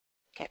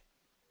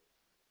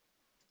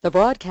The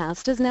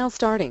broadcast is now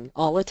starting.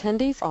 All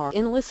attendees are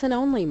in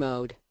listen-only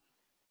mode.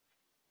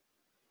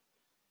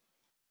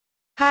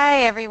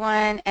 Hi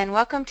everyone, and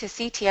welcome to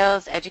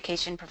CTL's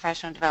Education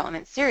Professional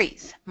Development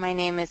Series. My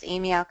name is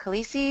Amy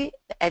Al-Khalisi,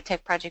 the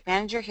EdTech Project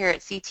Manager here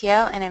at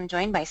CTL, and I'm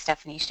joined by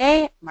Stephanie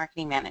Shea,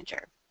 Marketing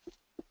Manager.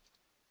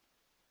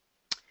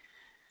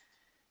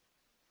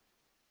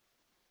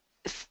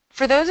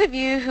 For those of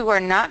you who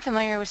are not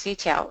familiar with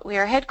CTL, we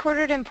are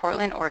headquartered in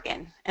Portland,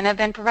 Oregon, and have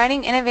been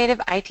providing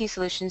innovative IT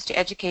solutions to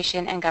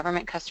education and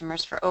government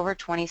customers for over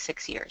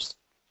 26 years.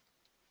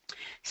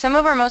 Some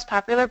of our most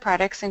popular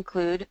products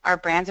include our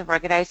brands of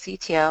ruggedized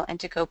CTL and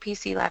to-go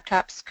PC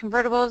laptops,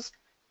 convertibles,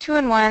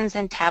 2-in-1s,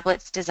 and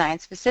tablets designed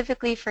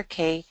specifically for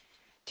K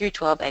through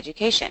 12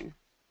 education.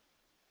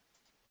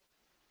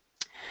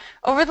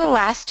 Over the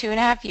last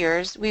 2.5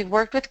 years, we've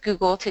worked with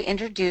Google to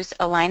introduce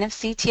a line of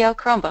CTL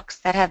Chromebooks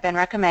that have been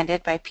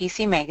recommended by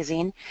PC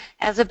Magazine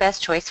as the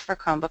best choice for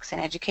Chromebooks in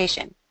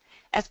education.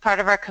 As part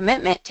of our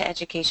commitment to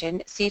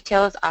education,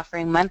 CTL is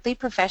offering monthly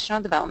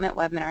professional development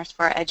webinars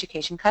for our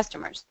education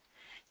customers.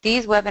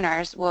 These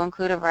webinars will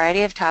include a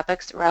variety of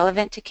topics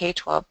relevant to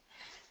K-12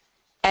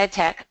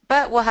 EdTech,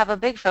 but will have a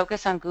big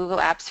focus on Google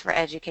Apps for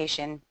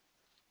education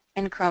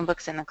and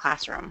Chromebooks in the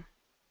classroom.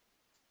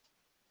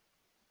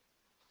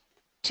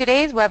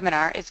 Today's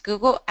webinar is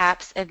Google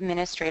Apps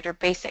Administrator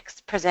Basics,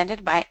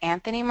 presented by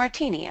Anthony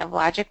Martini of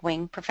Logic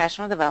Wing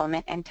Professional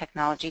Development and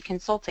Technology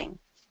Consulting.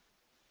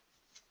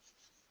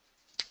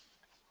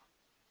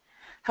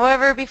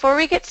 However, before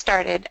we get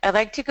started, I'd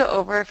like to go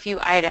over a few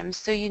items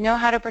so you know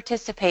how to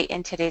participate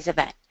in today's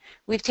event.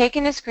 We've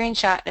taken a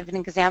screenshot of an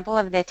example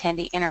of the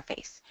attendee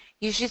interface.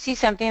 You should see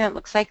something that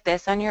looks like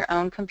this on your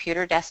own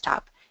computer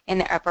desktop in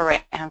the upper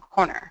right-hand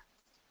corner.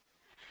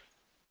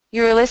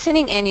 You are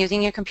listening in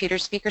using your computer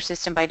speaker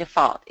system by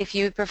default. If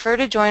you would prefer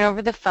to join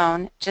over the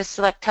phone, just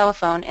select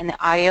telephone in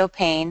the audio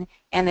pane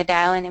and the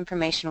dial-in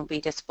information will be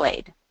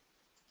displayed.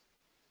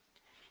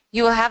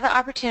 You will have the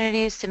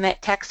opportunity to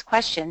submit text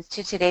questions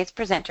to today's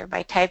presenter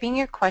by typing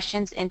your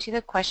questions into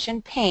the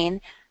question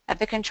pane at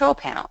the control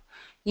panel.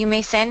 You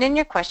may send in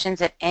your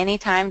questions at any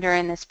time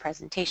during this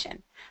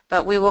presentation,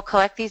 but we will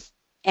collect these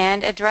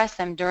and address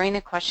them during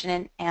the question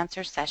and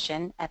answer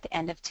session at the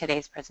end of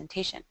today's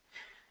presentation.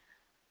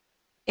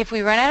 If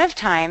we run out of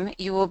time,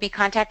 you will be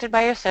contacted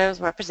by your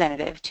sales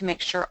representative to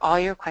make sure all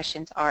your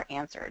questions are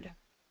answered.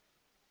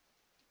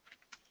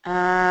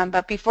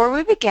 But before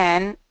we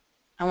begin,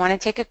 I want to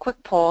take a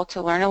quick poll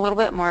to learn a little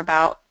bit more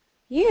about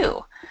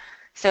you.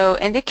 So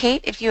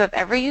indicate if you have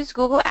ever used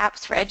Google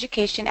Apps for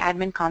Education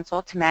Admin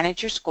Console to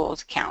manage your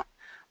school's account.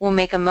 We'll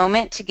take a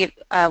moment to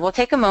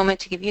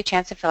give you a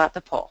chance to fill out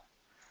the poll.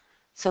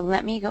 So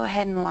let me go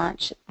ahead and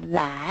launch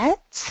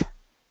that.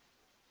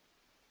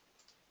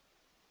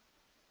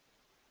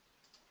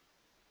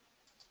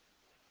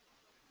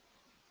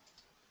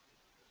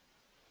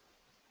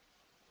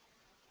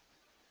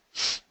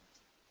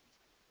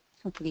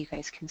 Hopefully you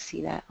guys can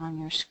see that on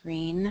your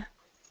screen.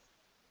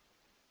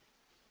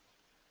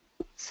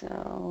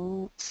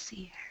 So let's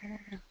see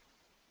here.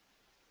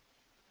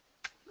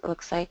 It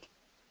looks like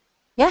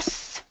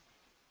yes.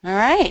 All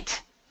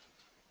right.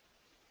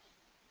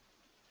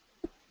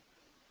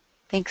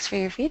 Thanks for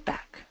your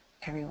feedback,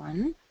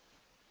 everyone.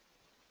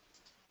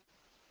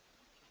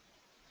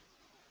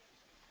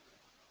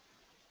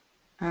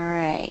 All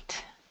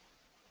right.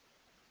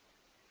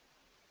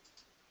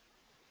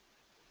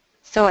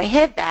 So I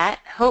hit that.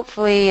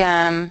 Hopefully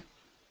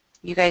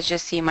you guys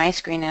just see my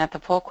screen and at the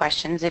poll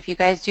questions. If you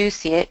guys do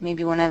see it,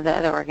 maybe one of the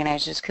other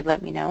organizers could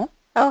let me know.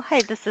 Oh,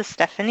 hi, this is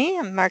Stephanie.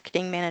 I'm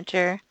Marketing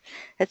Manager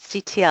at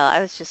CTL.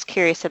 I was just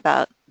curious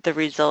about the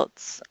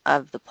results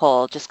of the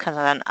poll. Just kind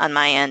of on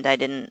my end, I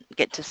didn't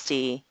get to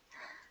see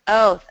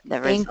the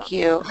results. Thank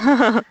you.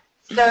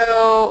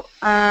 So,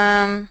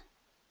 oh,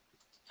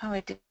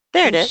 I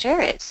didn't share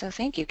it, so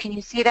thank you. Can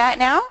you see that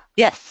now?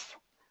 Yes.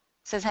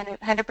 It says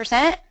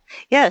 100%?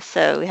 Yes,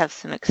 so we have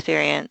some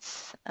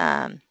experience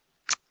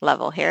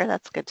level here.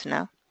 That's good to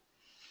know.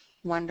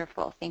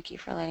 Wonderful. Thank you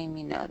for letting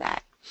me know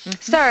that.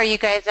 Sorry, you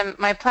guys,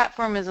 my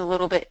platform is a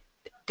little bit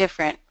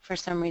different for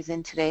some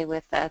reason today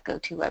with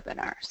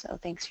GoToWebinar, so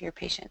thanks for your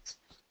patience.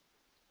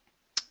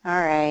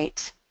 All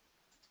right.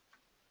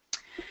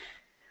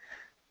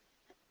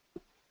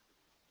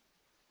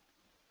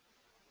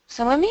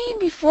 So let me,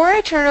 before I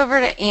turn it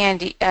over to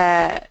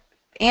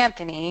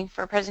Anthony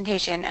for a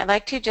presentation, I'd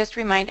like to just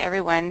remind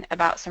everyone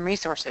about some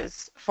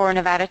resources for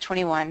Nevada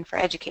 21 for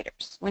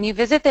educators. When you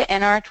visit the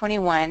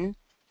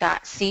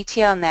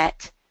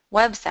nr21.ctlnet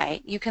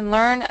website, you can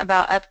learn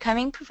about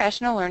upcoming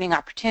professional learning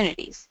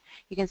opportunities.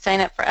 You can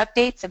sign up for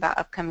updates about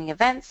upcoming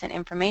events and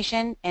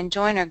information and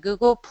join our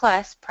Google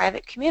Plus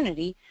private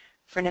community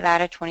for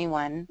Nevada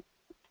 21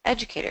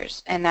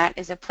 educators. And that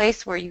is a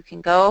place where you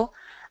can go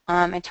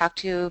and talk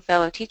to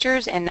fellow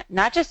teachers, and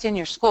not just in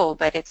your school,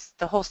 but it's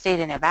the whole state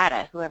of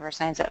Nevada, whoever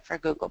signs up for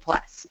Google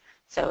Plus.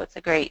 So it's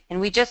a great,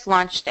 and we just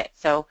launched it,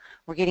 so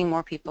we're getting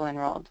more people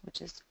enrolled, which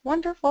is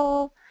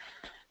wonderful.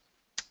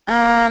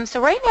 So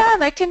right now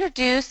I'd like to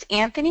introduce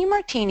Anthony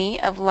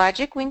Martini of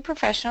Logic Wing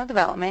Professional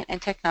Development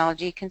and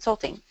Technology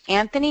Consulting.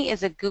 Anthony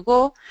is a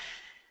Google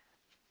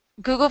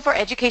for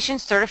Education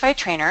Certified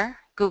Trainer,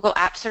 Google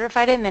App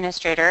Certified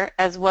Administrator,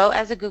 as well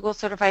as a Google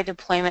Certified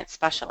Deployment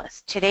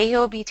Specialist. Today he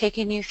will be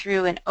taking you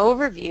through an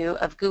overview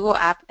of Google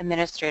App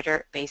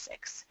Administrator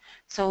Basics.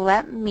 So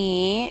let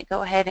me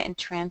go ahead and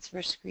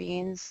transfer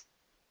screens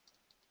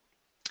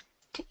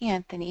to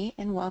Anthony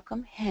and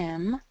welcome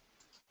him.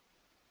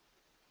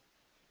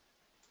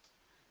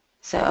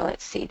 So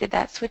let's see, did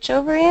that switch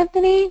over,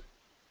 Anthony?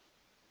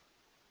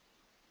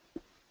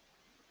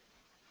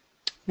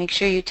 Make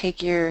sure you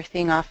take your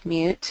thing off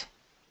mute.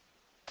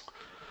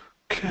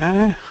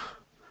 Okay.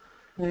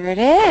 There it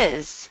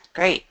is.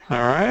 Great. All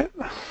right.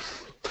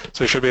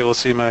 So you should be able to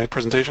see my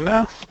presentation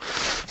now.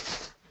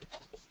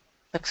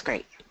 Looks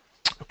great.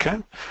 Okay.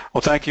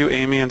 Well, thank you,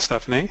 Amy and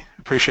Stephanie.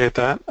 Appreciate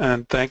that.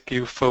 And thank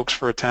you, folks,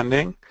 for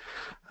attending.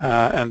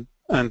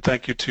 And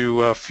thank you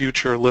to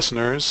future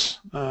listeners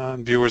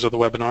and viewers of the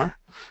webinar,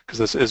 because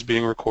this is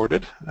being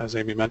recorded, as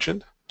Amy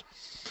mentioned.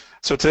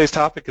 So today's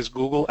topic is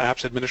Google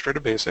Apps Administrator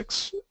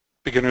Basics,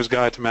 Beginner's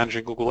Guide to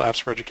Managing Google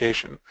Apps for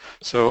Education.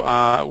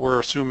 So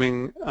we're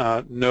assuming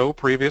no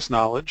previous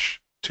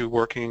knowledge to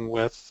working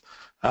with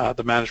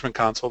the Management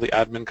Console, the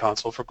Admin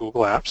Console for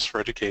Google Apps for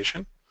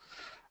Education.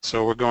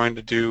 So we're going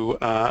to do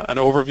an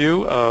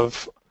overview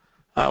of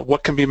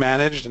what can be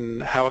managed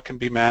and how it can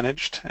be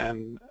managed,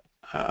 and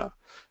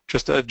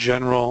just a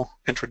general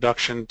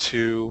introduction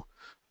to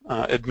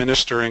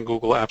administering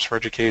Google Apps for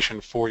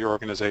Education for your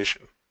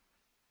organization.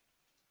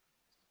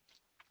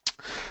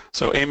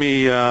 So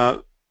Amy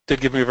did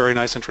give me a very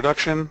nice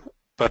introduction,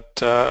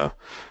 but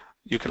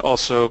you can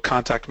also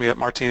contact me at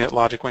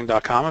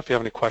martine@logicwing.com if you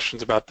have any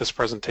questions about this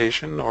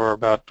presentation or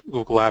about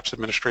Google Apps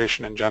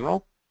administration in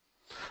general.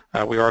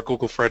 We are a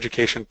Google for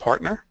Education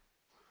partner.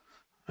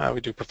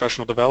 We do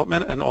professional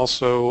development and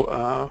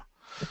also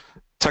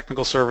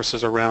technical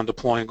services around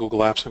deploying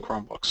Google Apps and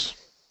Chromebooks.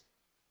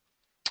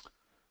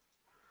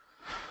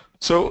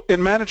 So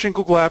in managing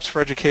Google Apps for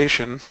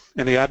Education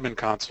in the Admin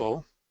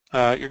Console,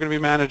 you're going to be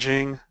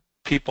managing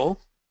people.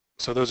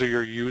 So those are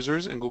your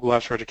users in Google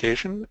Apps for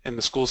Education. In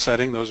the school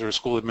setting, those are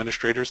school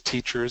administrators,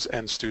 teachers,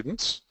 and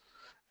students.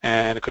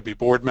 And it could be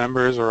board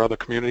members or other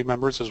community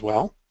members as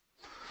well.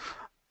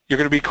 You're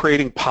going to be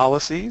creating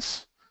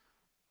policies,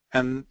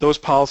 and those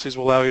policies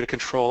will allow you to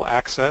control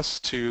access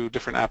to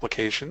different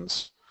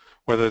applications,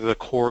 whether they're the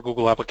core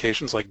Google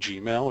applications like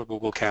Gmail or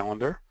Google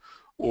Calendar,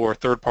 or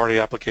third-party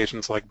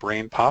applications like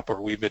BrainPop or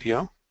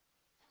WeVideo,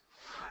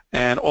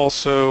 and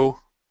also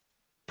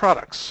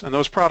products. And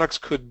those products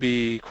could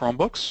be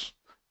Chromebooks,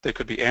 they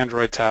could be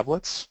Android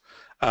tablets,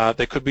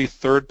 they could be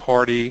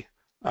third-party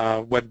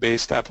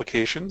web-based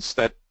applications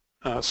that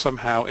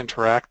somehow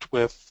interact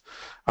with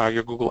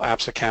your Google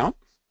Apps account.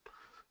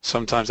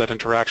 Sometimes that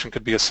interaction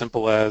could be as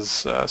simple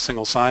as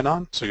single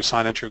sign-on, so you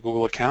sign into your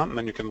Google account and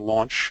then you can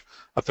launch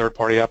a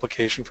third-party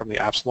application from the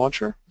apps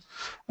launcher.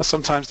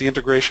 Sometimes the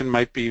integration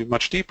might be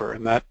much deeper,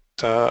 and that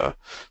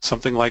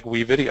something like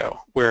WeVideo,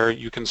 where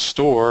you can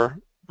store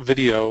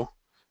video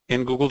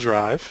in Google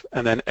Drive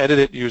and then edit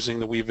it using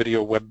the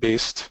WeVideo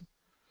web-based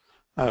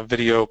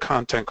video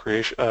content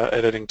creation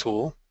editing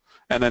tool,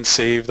 and then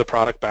save the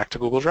product back to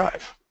Google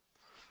Drive.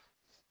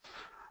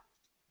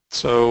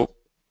 So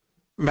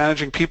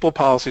managing people,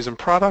 policies, and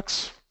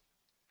products,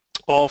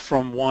 all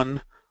from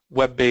one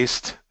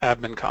web-based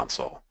admin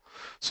console.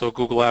 So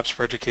Google Apps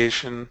for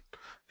Education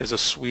is a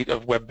suite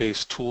of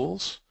web-based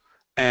tools,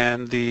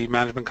 and the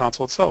management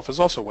console itself is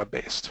also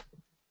web-based.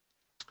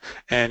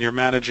 And you're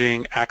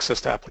managing access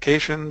to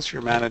applications,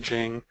 you're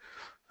managing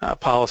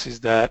policies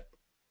that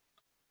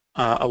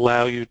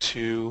allow you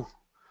to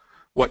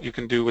what you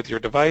can do with your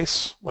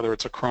device, whether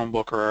it's a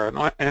Chromebook or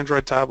an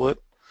Android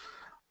tablet,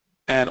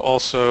 and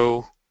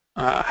also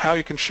how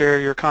you can share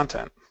your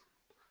content.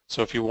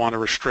 So if you want to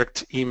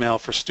restrict email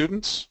for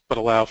students but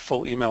allow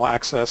full email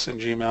access in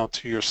Gmail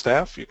to your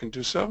staff, you can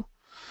do so.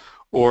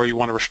 Or you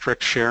want to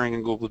restrict sharing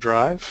in Google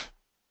Drive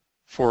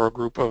for a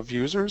group of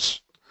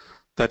users,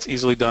 that's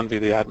easily done via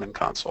the admin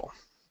console.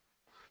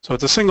 So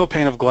it's a single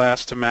pane of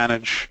glass to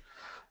manage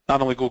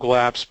not only Google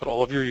Apps but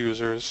all of your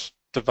users,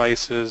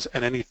 devices,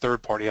 and any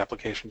third-party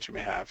applications you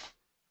may have.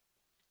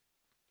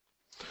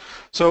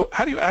 So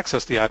how do you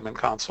access the admin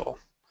console?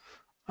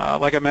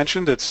 Like I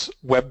mentioned, it's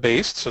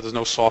web-based, so there's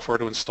no software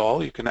to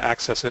install. You can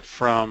access it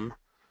from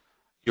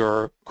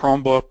your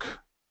Chromebook,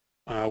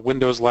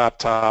 Windows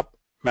laptop,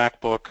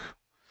 MacBook,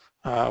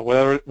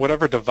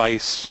 whatever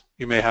device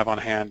you may have on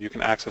hand, you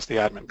can access the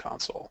admin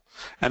console.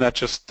 And that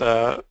just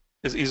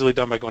is easily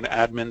done by going to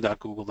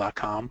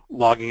admin.google.com,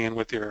 logging in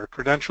with your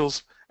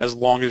credentials. As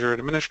long as you're an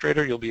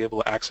administrator, you'll be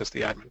able to access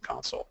the admin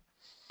console.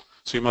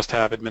 So you must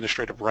have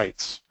administrative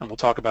rights, and we'll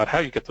talk about how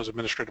you get those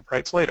administrative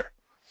rights later.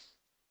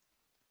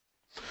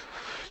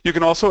 You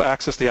can also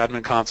access the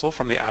admin console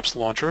from the apps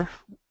launcher,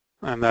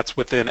 and that's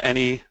within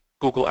any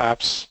Google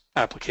Apps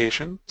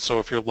application. So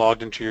if you're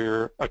logged into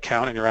your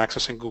account and you're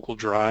accessing Google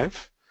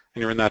Drive,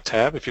 and you're in that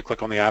tab, if you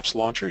click on the apps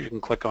launcher, you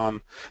can click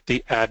on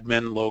the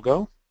admin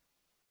logo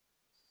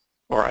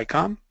or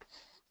icon,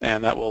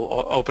 and that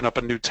will open up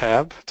a new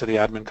tab to the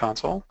admin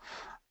console.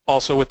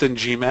 Also within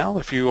Gmail,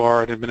 if you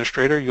are an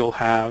administrator, you'll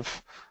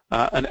have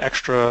an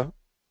extra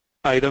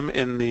item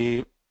in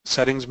the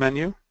settings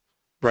menu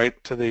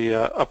right to the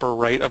upper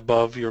right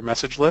above your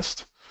message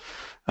list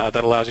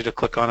that allows you to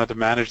click on it to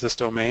manage this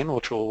domain,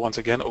 which will once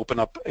again open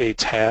up a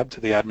tab to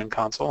the admin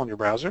console in your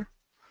browser.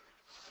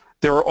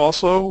 There are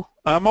also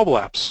mobile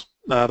apps.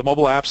 The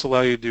mobile apps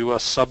allow you to do a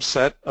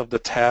subset of the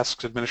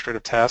tasks,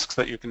 administrative tasks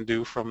that you can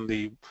do from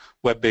the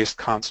web-based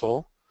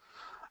console,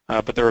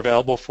 but they're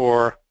available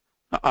for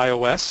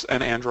iOS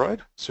and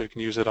Android, so you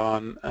can use it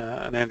on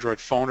an Android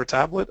phone or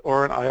tablet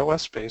or an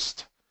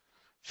iOS-based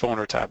phone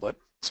or tablet,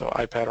 so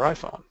iPad or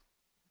iPhone.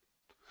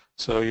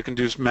 So you can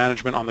do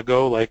management on the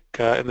go, like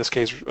in this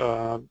case,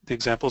 the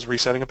example is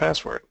resetting a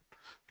password,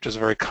 which is a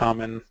very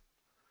common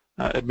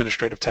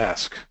administrative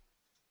task.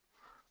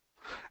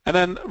 And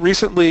then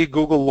recently,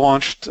 Google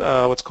launched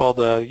what's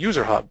called a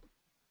User Hub.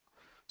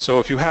 So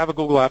if you have a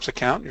Google Apps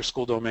account, your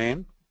school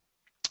domain,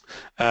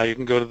 you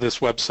can go to this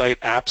website,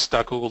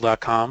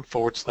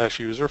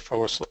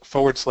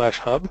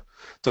 apps.google.com/user/hub.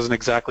 Doesn't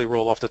exactly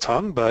roll off the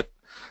tongue, but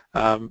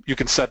you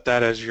can set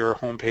that as your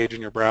home page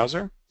in your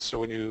browser. So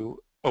when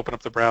you open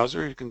up the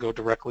browser, you can go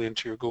directly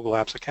into your Google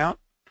Apps account.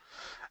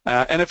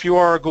 And if you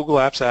are a Google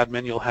Apps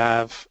admin, you'll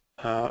have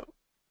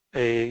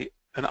an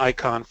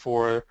icon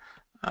for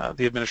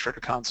the administrator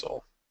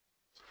console.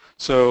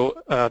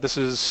 So this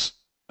is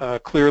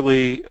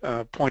clearly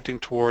pointing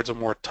towards a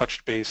more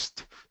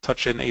touch-based,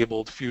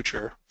 touch-enabled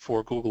future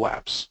for Google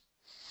Apps.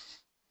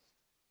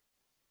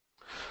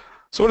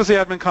 So what does the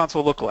admin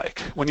console look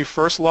like? When you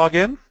first log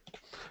in,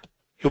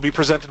 you'll be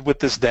presented with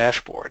this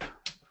dashboard.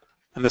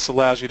 And this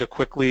allows you to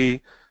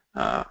quickly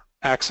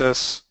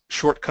access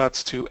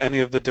shortcuts to any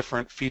of the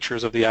different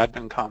features of the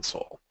admin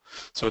console.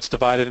 So it's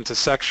divided into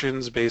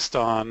sections based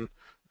on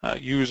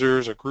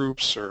users or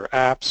groups or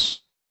apps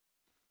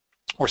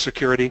or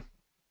security.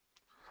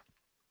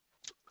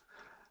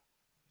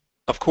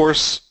 Of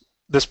course,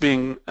 this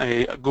being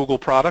a Google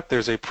product,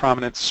 there's a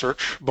prominent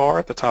search bar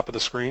at the top of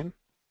the screen.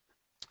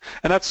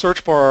 And that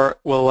search bar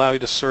will allow you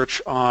to search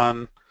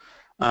on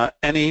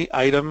any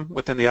item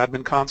within the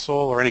admin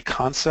console or any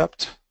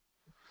concept.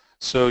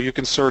 So you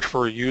can search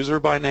for a user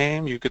by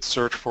name. You could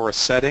search for a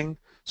setting.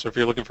 So if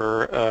you're looking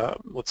for,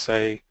 let's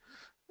say,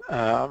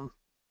 a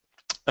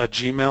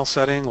Gmail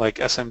setting like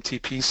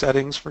SMTP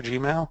settings for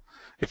Gmail,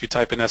 if you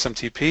type in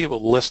SMTP, it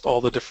will list all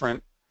the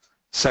different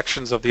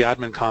sections of the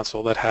admin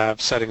console that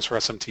have settings for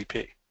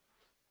SMTP.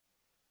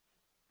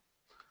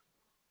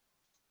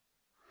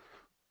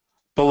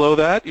 Below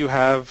that, you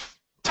have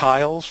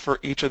tiles for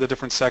each of the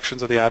different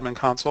sections of the admin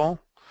console,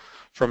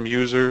 from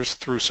users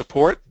through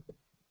support.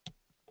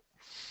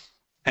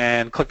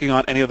 And clicking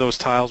on any of those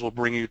tiles will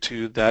bring you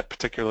to that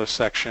particular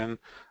section,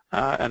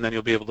 and then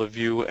you'll be able to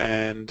view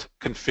and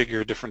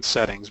configure different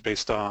settings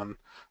based on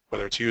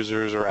whether it's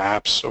users or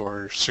apps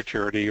or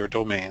security or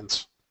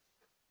domains.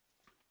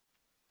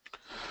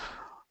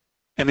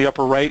 In the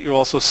upper right, you'll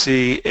also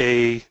see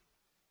a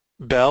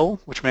bell,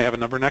 which may have a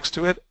number next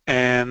to it,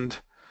 and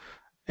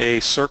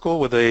a circle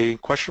with a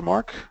question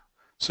mark.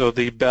 So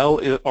the bell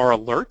are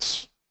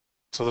alerts.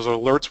 So those are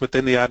alerts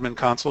within the admin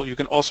console. You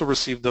can also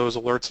receive those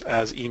alerts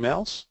as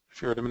emails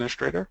if you're an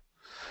administrator.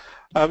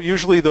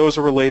 Usually those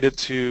are related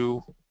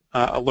to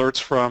alerts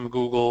from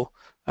Google,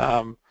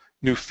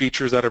 new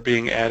features that are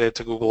being added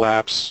to Google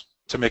Apps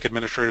to make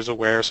administrators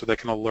aware so they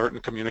can alert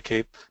and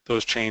communicate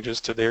those changes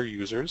to their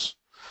users.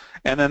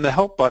 And then the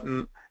help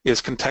button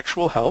is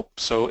contextual help.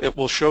 So it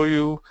will show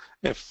you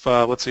if,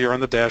 let's say you're on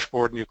the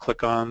dashboard and you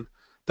click on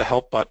the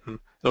help button,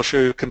 it'll show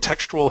you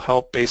contextual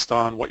help based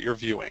on what you're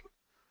viewing.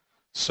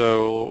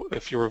 So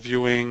if you're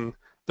viewing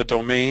the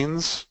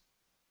domains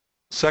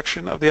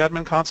section of the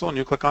admin console and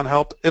you click on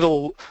help,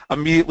 it'll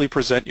immediately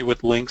present you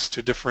with links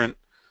to different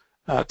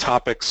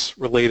topics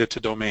related to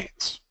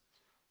domains.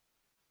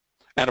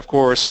 And of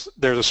course,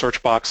 there's a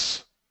search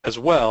box as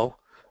well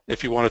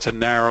if you wanted to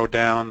narrow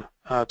down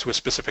to a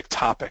specific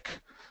topic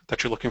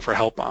that you're looking for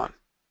help on.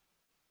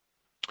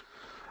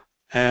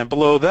 And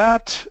below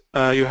that,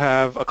 you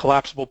have a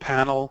collapsible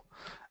panel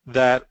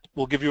that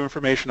will give you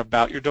information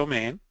about your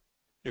domain,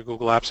 your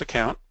Google Apps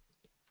account.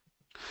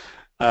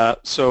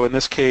 So in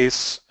this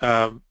case,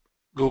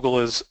 Google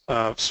is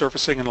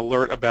surfacing an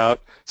alert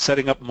about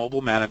setting up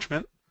mobile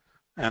management,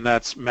 and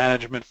that's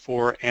management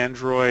for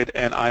Android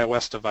and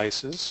iOS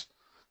devices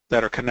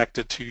that are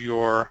connected to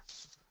your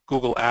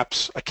Google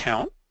Apps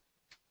account.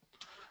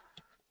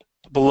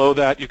 Below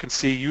that, you can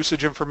see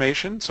usage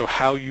information, so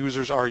how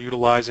users are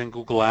utilizing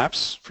Google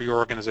Apps for your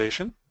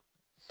organization.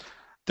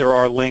 There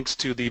are links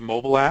to the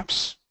mobile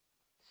apps,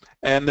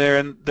 and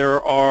then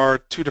there are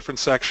two different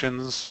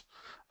sections,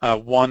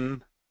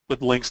 one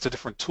with links to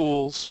different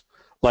tools,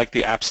 like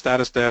the app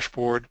status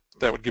dashboard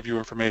that would give you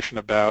information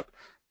about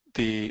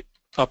the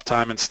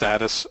uptime and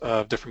status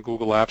of different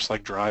Google apps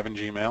like Drive and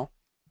Gmail.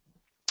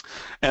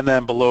 And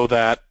then below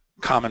that,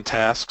 common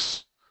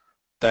tasks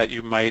that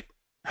you might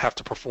have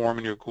to perform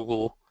in your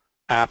Google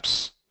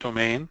Apps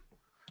domain,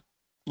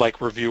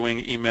 like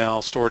reviewing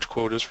email storage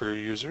quotas for your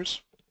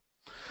users.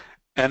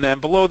 And then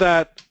below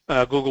that,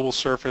 Google will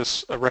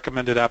surface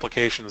recommended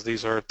applications.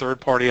 These are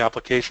third-party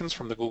applications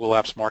from the Google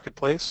Apps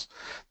Marketplace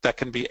that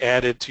can be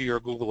added to your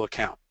Google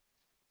account.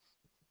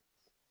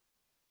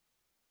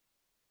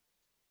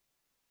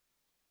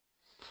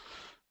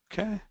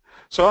 Okay,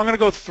 so I'm going to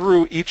go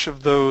through each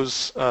of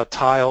those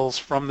tiles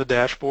from the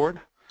dashboard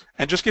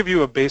and just give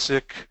you a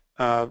basic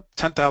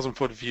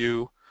 10,000-foot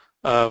view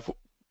of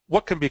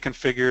what can be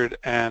configured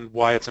and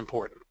why it's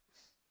important.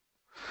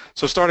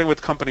 So starting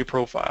with company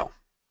profile.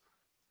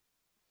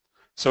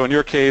 So in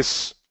your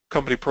case,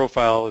 company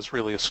profile is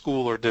really a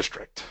school or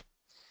district.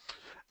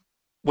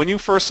 When you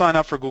first sign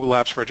up for Google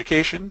Apps for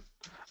Education,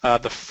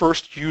 the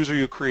first user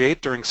you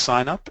create during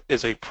sign up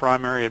is a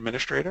primary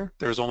administrator.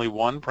 There's only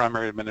one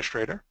primary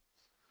administrator.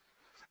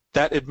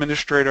 That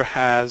administrator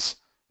has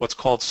what's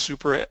called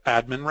super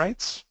admin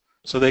rights,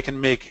 so they can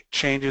make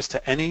changes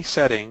to any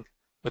setting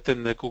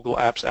within the Google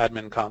Apps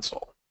admin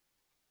console.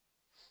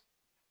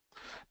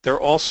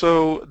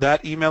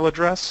 That email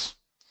address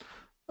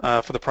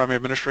for the primary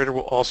administrator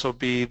will also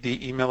be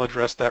the email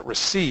address that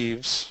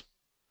receives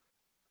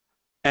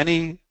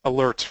any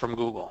alerts from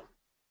Google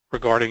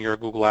regarding your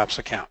Google Apps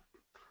account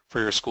for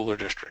your school or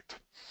district.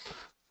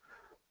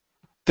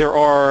 There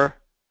are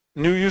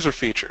new user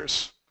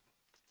features.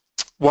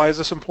 Why is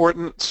this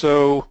important?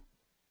 So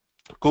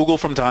Google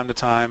from time to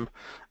time,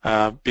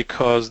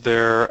 because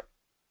their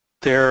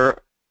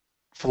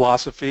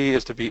philosophy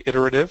is to be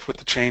iterative with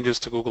the changes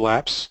to Google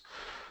Apps,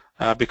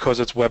 because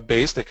it's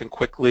web-based, they can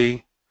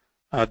quickly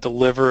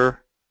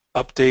deliver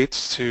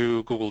updates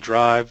to Google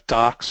Drive,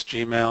 Docs,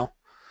 Gmail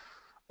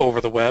over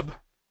the web.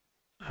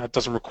 It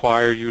doesn't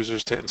require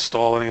users to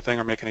install anything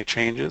or make any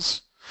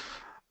changes.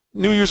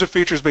 New user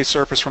features may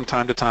surface from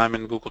time to time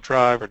in Google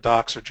Drive or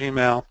Docs or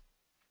Gmail.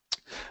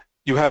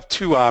 You have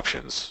two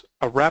options.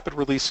 A rapid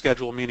release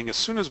schedule, meaning as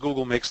soon as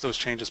Google makes those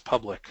changes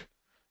public,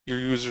 your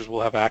users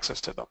will have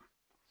access to them.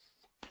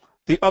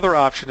 The other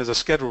option is a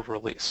scheduled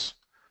release.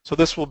 So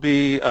this will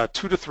be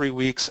 2 to 3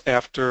 weeks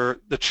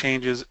after the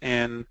changes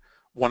in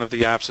one of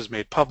the apps is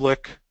made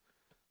public.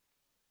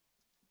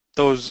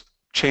 Those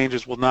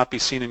changes will not be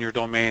seen in your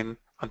domain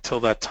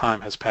until that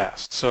time has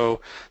passed. So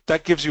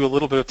that gives you a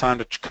little bit of time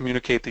to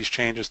communicate these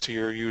changes to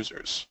your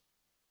users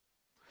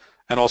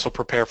and also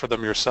prepare for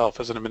them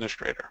yourself as an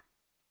administrator.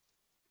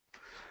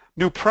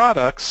 New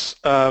products,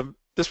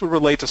 this would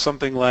relate to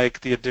something like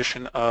the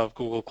addition of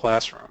Google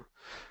Classroom.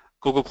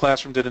 Google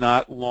Classroom did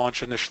not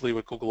launch initially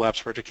with Google Apps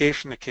for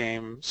Education. It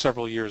came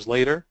several years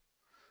later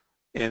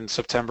in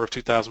September of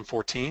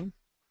 2014.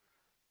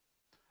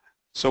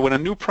 So when a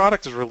new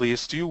product is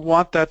released, do you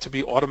want that to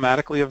be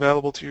automatically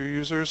available to your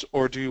users,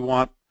 or do you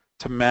want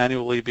to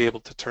manually be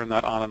able to turn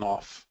that on and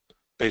off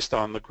based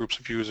on the groups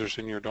of users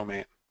in your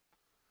domain?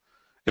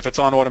 If it's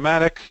on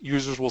automatic,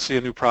 users will see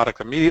a new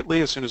product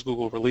immediately as soon as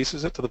Google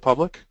releases it to the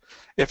public.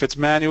 If it's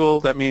manual,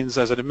 that means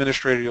as an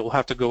administrator you'll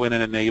have to go in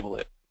and enable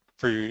it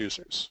for your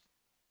users.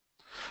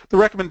 The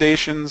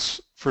recommendations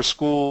for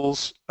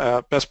schools,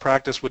 best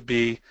practice would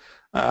be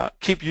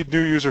keep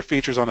new user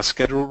features on a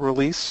scheduled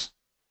release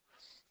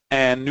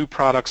and new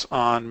products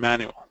on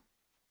manual.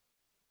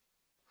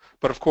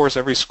 But of course,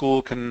 every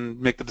school can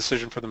make the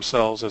decision for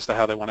themselves as to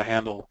how they want to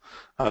handle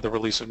the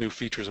release of new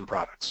features and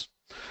products.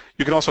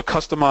 You can also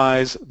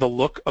customize the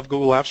look of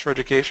Google Apps for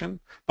Education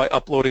by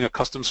uploading a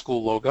custom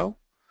school logo.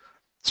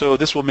 So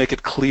this will make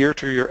it clear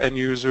to your end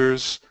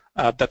users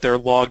that they're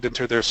logged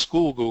into their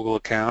school Google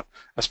account,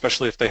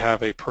 especially if they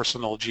have a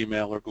personal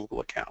Gmail or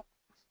Google account.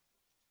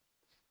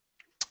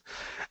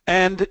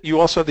 And you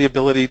also have the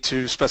ability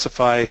to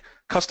specify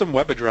custom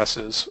web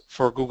addresses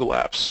for Google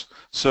Apps.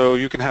 So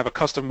you can have a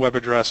custom web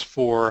address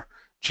for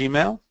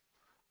Gmail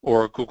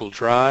or Google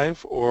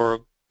Drive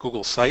or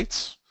Google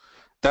Sites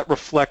that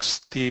reflects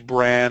the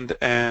brand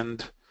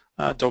and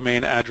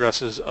domain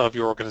addresses of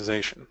your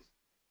organization.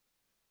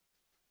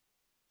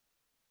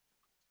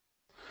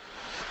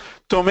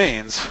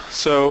 Domains.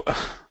 So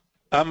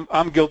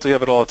I'm guilty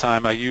of it all the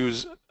time. I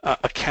use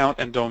account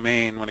and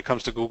domain when it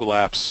comes to Google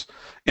Apps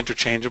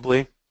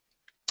interchangeably.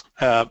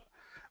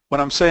 When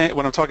I'm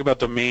talking about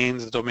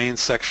domains, the domain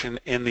section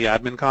in the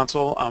admin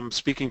console, I'm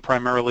speaking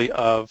primarily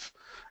of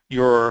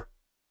your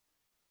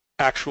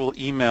actual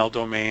email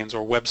domains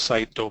or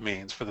website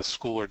domains for the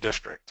school or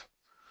district.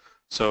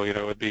 So it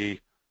would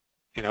be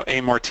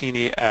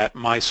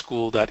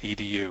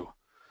amartini@myschool.edu.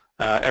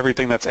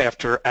 Everything that's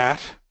after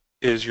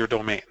is your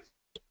domain.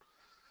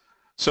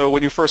 So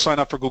when you first sign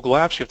up for Google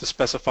Apps, you have to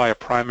specify a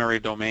primary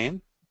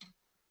domain.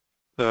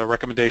 The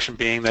recommendation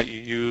being that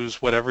you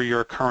use whatever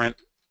your current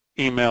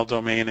email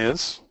domain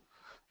is.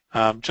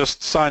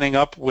 Just signing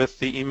up with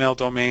the email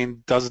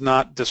domain does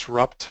not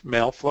disrupt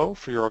mail flow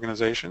for your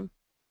organization.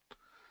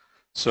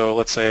 So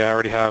let's say I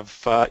already have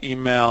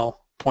email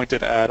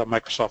pointed at a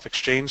Microsoft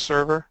Exchange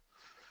server.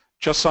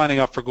 Just signing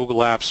up for Google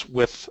Apps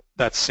with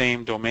that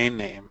same domain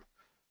name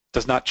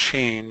does not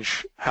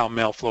change how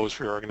mail flows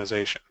for your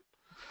organization.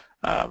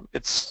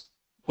 It's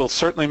will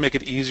certainly make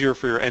it easier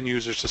for your end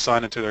users to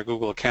sign into their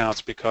Google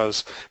accounts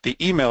because the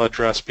email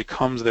address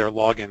becomes their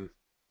login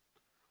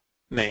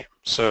name.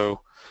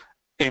 So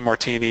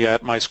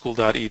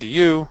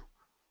amartini@myschool.edu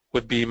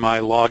would be my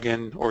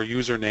login or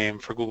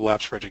username for Google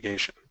Apps for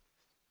Education.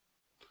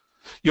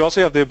 You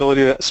also have the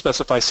ability to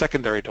specify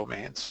secondary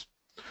domains.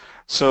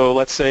 So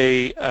let's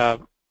say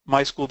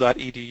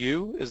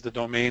myschool.edu is the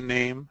domain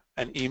name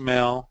and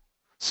email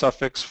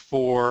suffix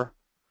for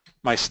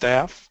my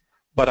staff,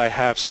 but I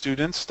have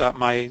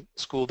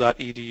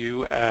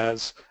students.myschool.edu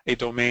as a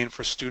domain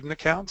for student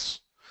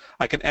accounts.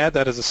 I can add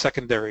that as a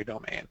secondary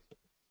domain,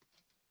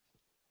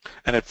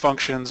 and it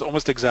functions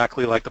almost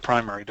exactly like the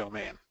primary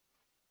domain.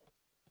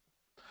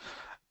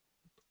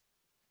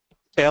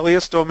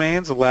 Alias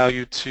domains allow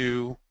you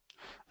to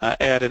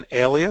add an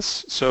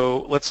alias.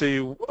 So let's say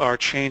you are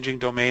changing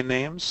domain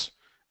names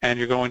and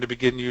you're going to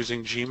begin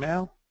using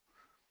Gmail,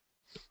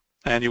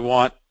 and you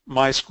want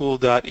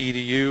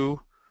myschool.edu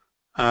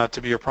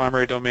to be your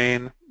primary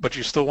domain, but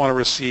you still want to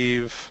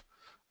receive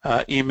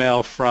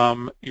email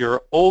from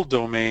your old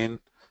domain.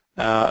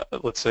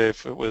 Let's say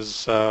if it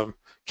was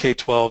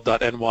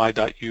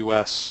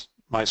k12.ny.us,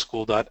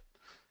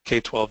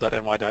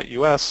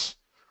 myschool.k12.ny.us,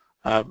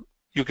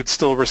 you could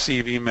still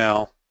receive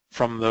email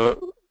from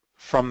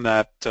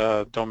that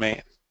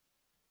domain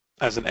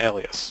as an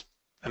alias,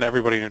 and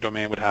everybody in your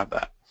domain would have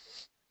that.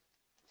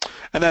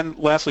 And then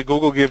lastly,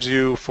 Google gives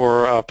you,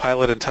 for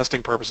pilot and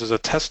testing purposes, a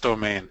test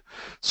domain.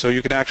 So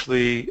you can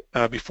actually,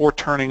 before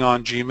turning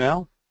on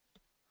Gmail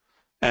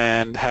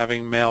and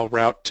having mail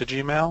route to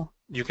Gmail,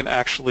 you can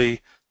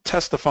actually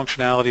test the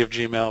functionality of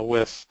Gmail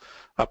with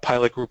a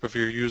pilot group of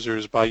your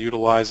users by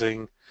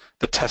utilizing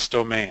the test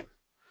domain.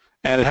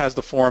 And it has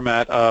the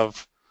format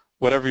of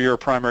whatever your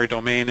primary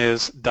domain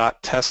is,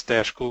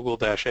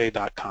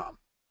 .test-google-a.com.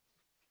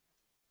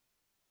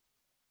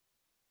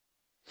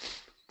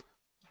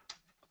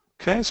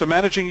 Okay, so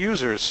managing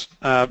users.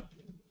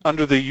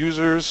 Under the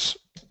users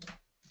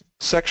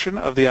section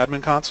of the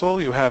admin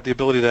console, you have the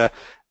ability to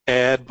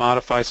add,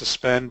 modify,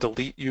 suspend,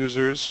 delete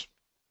users.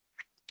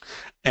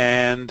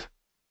 And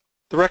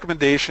the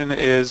recommendation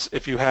is,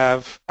 if you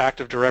have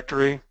Active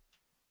Directory,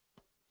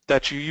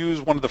 that you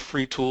use one of the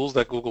free tools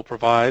that Google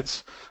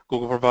provides.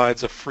 Google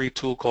provides a free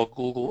tool called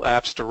Google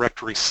Apps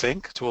Directory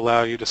Sync to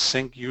allow you to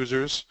sync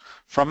users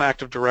from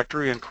Active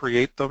Directory and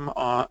create them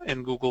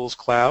in Google's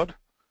cloud.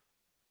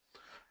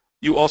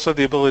 You also have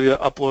the ability to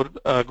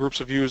upload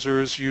groups of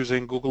users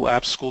using Google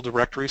Apps School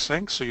Directory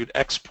Sync. So you'd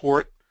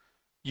export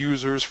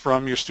users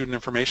from your student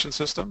information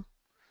system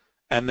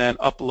and then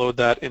upload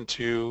that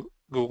into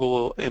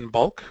Google in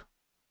bulk.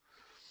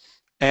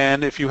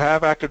 And if you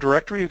have Active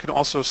Directory, you can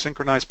also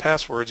synchronize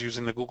passwords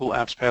using the Google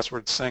Apps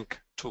Password Sync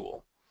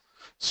tool.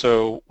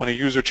 So when a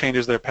user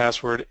changes their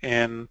password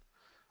in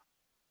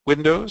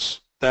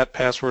Windows, that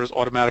password is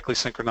automatically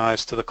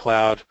synchronized to the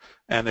cloud,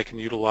 and they can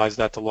utilize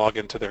that to log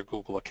into their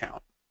Google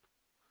account.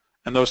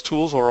 And those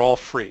tools are all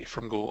free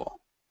from Google.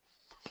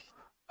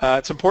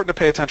 It's important to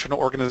pay attention to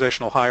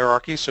organizational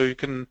hierarchy. So you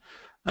can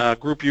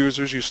group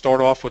users. You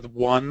start off with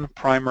one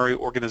primary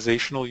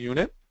organizational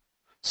unit,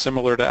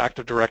 similar to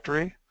Active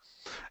Directory.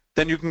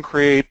 Then you can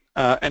create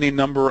any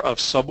number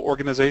of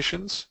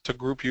sub-organizations to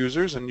group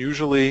users, and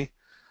usually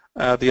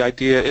the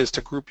idea is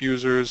to group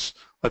users,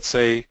 let's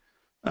say,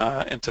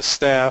 into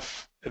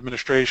staff,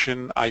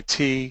 administration,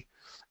 IT,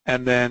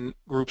 and then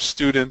group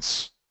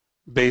students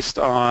based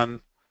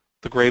on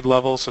the grade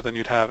level. So then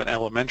you'd have an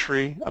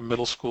elementary, a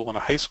middle school, and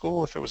a high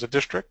school if it was a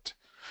district.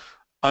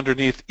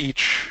 Underneath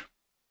each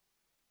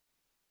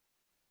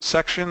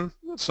section,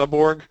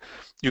 suborg,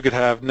 you could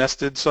have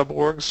nested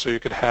suborgs. So you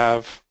could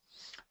have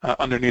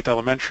underneath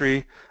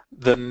elementary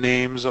the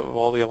names of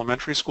all the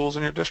elementary schools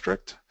in your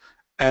district,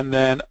 and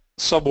then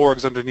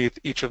suborgs underneath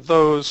each of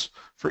those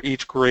for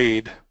each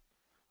grade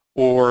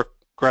or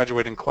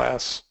graduating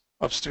class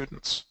of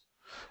students.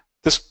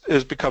 This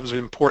becomes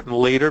important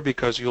later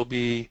because you'll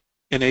be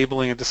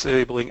enabling and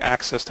disabling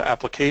access to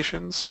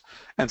applications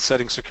and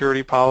setting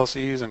security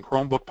policies and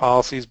Chromebook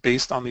policies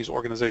based on these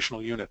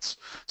organizational units.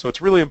 So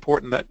it's really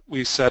important that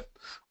we set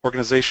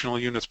organizational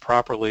units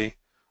properly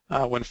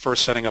when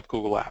first setting up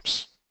Google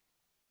Apps.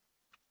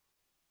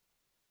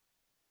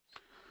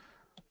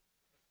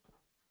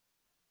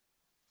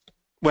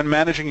 When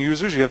managing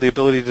users, you have the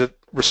ability to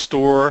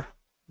restore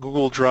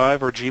Google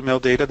Drive or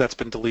Gmail data that's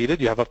been deleted.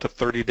 You have up to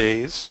 30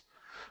 days.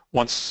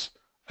 Once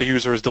a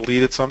user has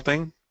deleted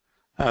something,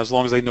 as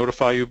long as they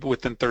notify you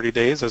within 30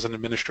 days, as an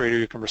administrator,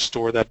 you can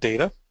restore that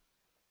data.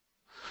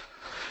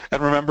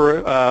 And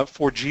remember,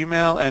 for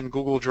Gmail and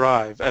Google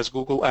Drive, as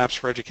Google Apps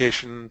for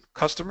Education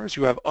customers,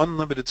 you have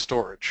unlimited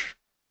storage.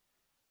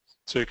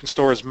 So you can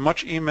store as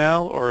much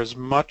email or as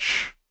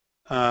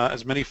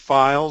many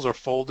files or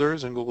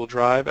folders in Google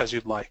Drive as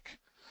you'd like.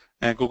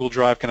 And Google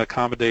Drive can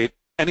accommodate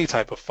any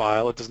type of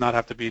file. It does not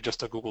have to be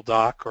just a Google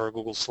Doc or a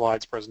Google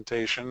Slides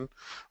presentation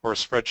or a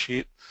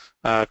spreadsheet.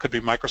 It could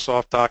be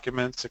Microsoft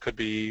documents, it could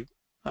be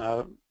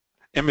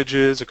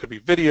images, it could be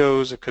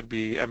videos, it could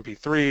be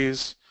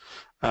MP3s.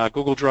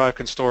 Google Drive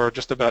can store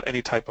just about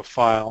any type of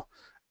file,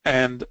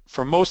 And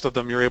for most of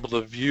them, you're able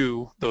to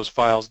view those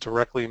files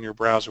directly in your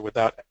browser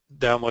without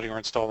downloading or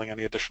installing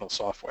any additional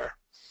software.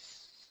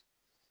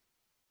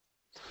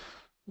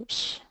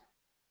 Oops.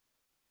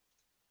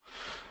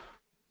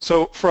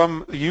 So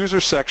from the user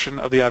section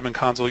of the admin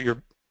console,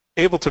 you're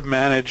able to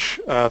manage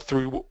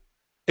through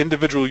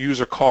individual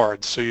user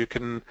cards. So you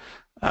can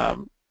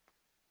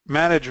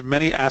manage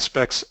many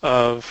aspects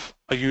of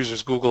a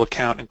user's Google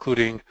account,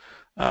 including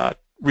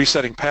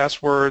resetting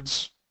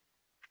passwords,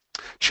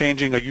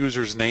 changing a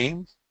user's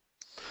name,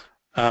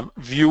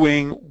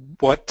 viewing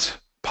what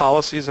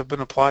policies have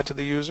been applied to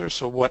the user,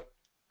 so what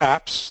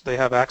apps they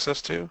have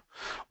access to,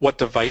 what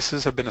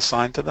devices have been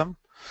assigned to them.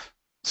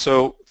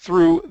 So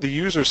through the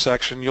user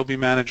section, you'll be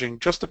managing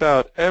just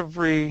about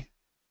every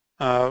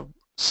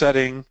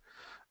setting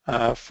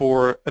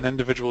for an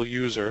individual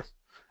user,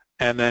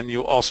 and then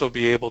you'll also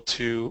be able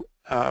to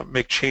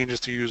make changes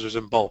to users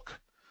in bulk.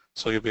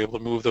 So you'll be able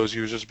to move those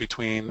users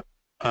between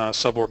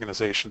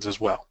sub-organizations as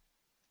well.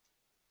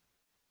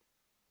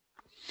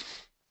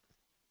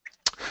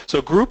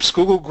 So groups,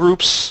 Google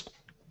Groups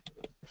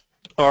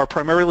are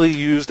primarily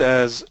used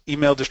as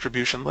email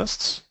distribution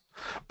lists,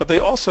 but they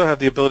also have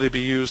the ability to be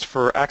used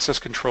for access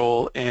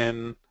control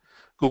in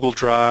Google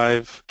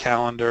Drive,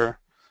 Calendar,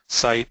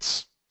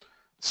 Sites.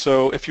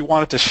 So if you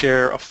wanted to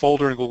share a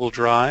folder in Google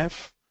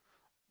Drive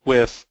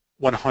with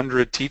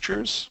 100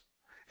 teachers,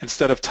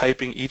 instead of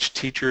typing each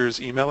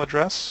teacher's email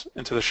address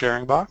into the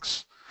sharing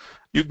box,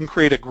 you can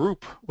create a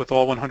group with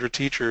all 100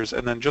 teachers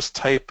and then just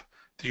type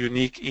the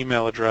unique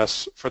email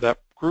address for that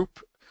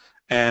group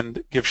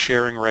and give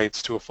sharing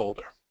rights to a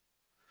folder.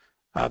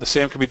 The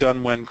same can be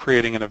done when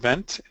creating an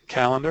event in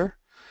Calendar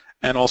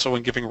and also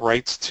when giving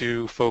rights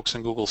to folks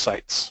in Google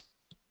Sites.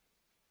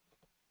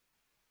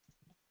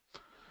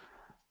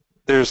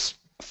 There's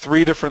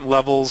 3 different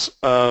levels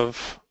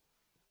of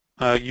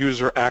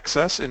user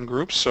access in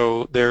groups.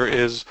 So there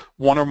is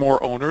 1 or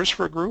more owners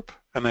for a group,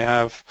 and they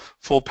have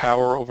full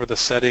power over the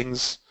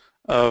settings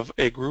of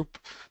a group.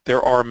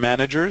 There are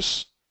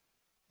managers,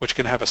 which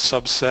can have a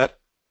subset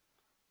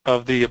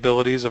of the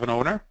abilities of an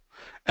owner,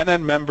 and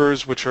then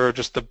members, which are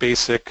just the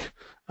basic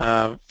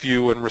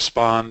view and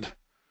respond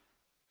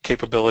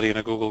capability in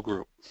a Google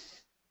group.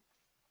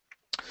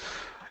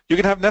 You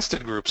can have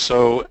nested groups.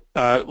 So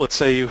let's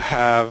say you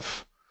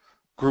have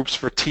groups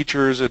for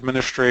teachers,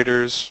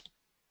 administrators,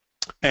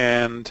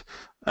 and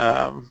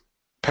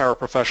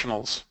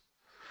paraprofessionals.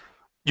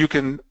 You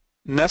can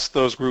nest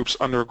those groups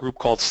under a group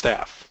called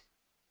staff.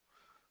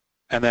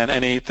 And then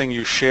anything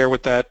you share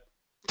with that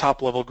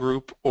top-level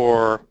group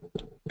or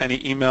any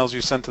emails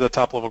you send to the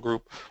top-level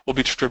group will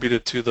be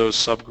distributed to those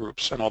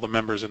subgroups and all the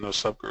members in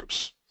those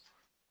subgroups.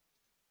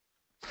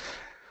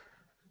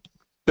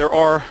 There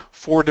are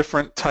 4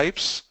 different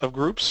types of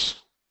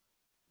groups.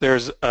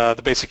 There's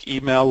the basic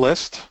email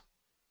list.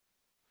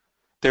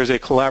 There's a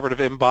collaborative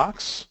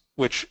inbox,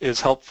 which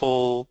is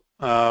helpful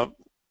to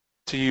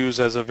use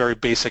as a very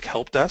basic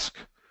help desk.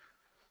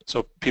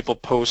 So people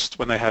post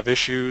when they have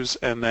issues,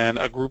 and then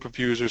a group of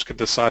users can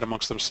decide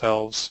amongst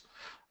themselves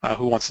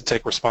who wants to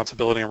take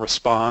responsibility and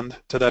respond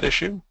to that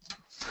issue.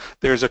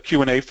 There's a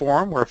Q&A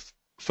forum where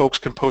folks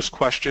can post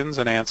questions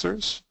and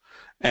answers,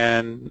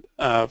 and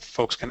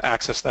folks can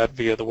access that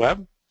via the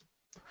web.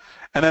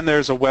 And then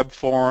there's a web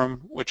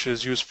forum, which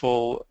is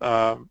useful.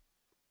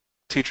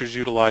 Teachers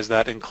utilize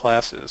that in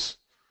classes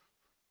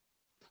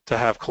to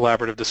have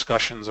collaborative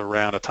discussions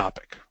around a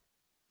topic.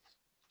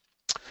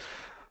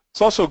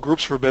 It's also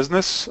Groups for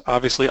Business,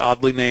 obviously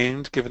oddly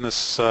named given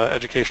this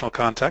educational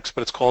context,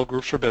 but it's called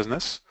Groups for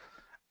Business.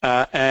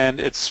 And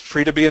it's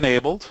free to be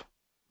enabled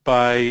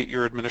by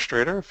your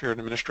administrator. If you're an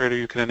administrator,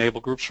 you can enable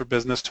Groups for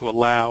Business to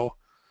allow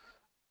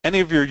any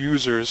of your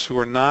users who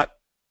are not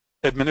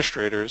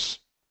administrators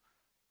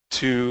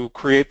to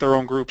create their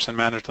own groups and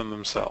manage them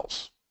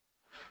themselves.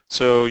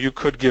 So you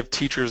could give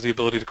teachers the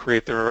ability to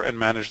create their and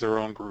manage their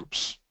own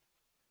groups.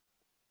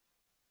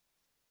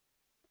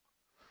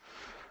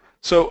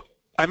 So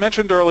I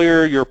mentioned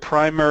earlier your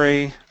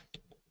primary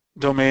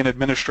domain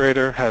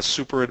administrator has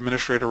super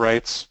administrator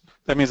rights.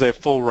 That means they have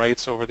full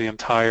rights over the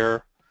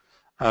entire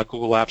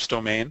Google Apps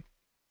domain.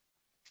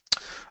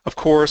 Of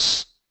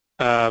course,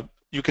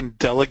 you can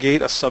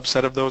delegate a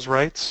subset of those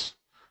rights.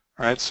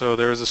 Right? So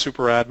there is a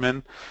super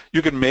admin.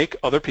 You can make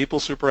other people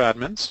super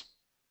admins.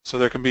 So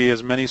there can be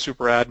as many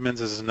super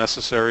admins as is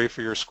necessary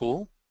for your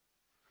school.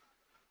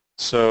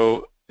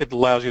 So it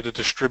allows you to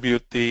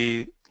distribute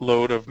the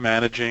load of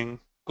managing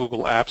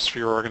Google Apps for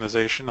your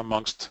organization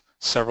amongst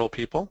several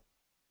people.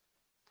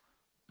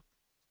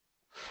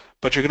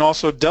 But you can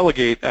also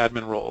delegate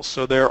admin roles.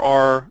 So there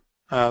are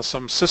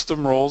some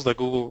system roles that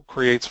Google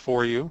creates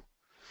for you,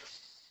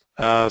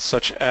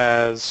 such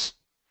as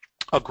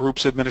a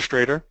groups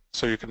administrator.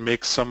 So you can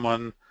make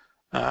someone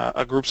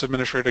a groups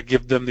administrator,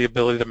 give them the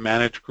ability to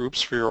manage groups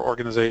for your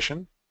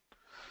organization.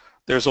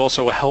 There's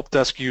also a help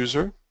desk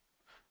user,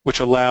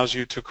 which allows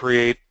you to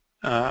create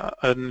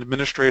an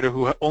administrator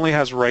who only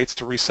has rights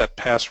to reset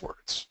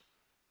passwords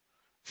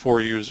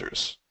for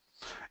users.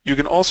 You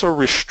can also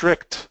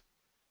restrict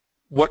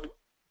what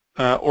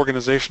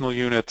organizational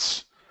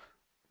units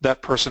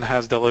that person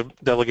has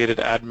delegated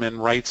admin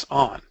rights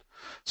on.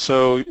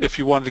 So if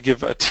you wanted to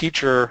give a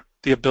teacher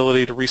the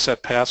ability to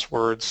reset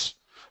passwords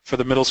for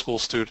the middle school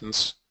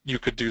students, you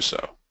could do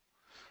so.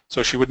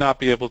 So she would not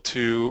be able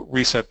to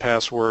reset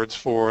passwords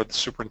for the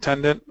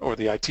superintendent or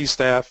the IT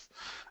staff.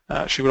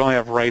 She would only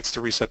have rights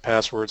to reset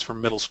passwords for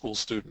middle school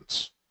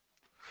students.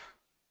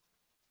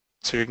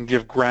 So you can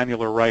give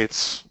granular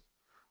rights,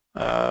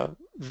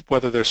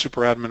 whether they're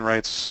superadmin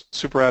rights.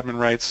 Superadmin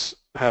rights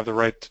have the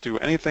right to do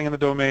anything in the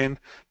domain.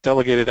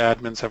 Delegated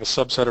admins have a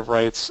subset of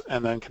rights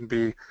and then can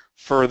be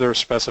further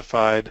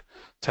specified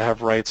to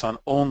have rights on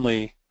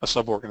only a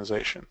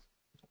suborganization.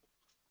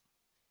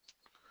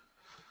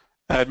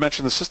 I had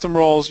mentioned the system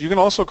roles. You can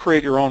also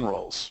create your own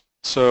roles.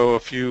 So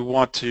if you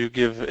want to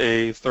give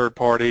a third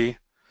party,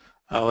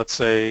 let's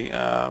say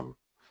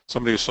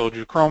somebody who sold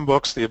you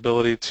Chromebooks, the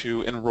ability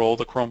to enroll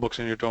the Chromebooks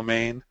in your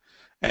domain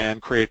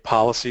and create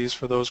policies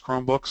for those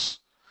Chromebooks,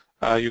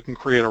 you can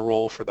create a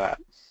role for that.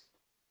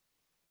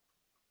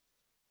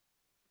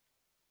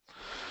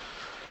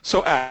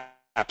 So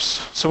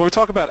apps. So when we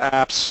talk about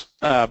apps,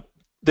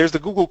 there's the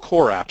Google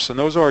Core apps, and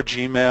those are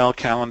Gmail,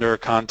 Calendar,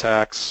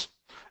 Contacts,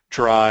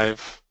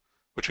 Drive,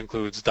 which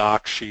includes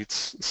Docs,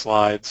 Sheets,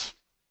 Slides,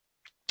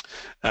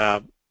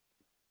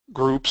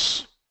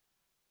 Groups,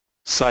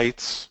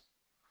 Sites,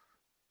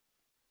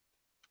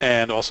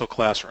 and also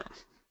Classroom.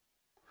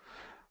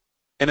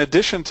 In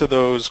addition to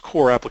those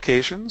core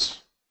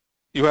applications,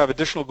 you have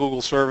additional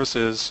Google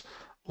services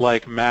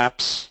like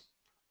Maps,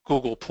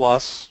 Google+,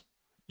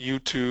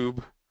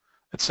 YouTube,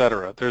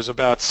 etc. There's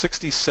about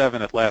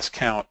 67 at last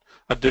count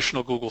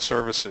additional Google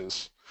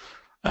services.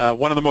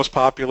 One of the most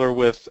popular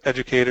with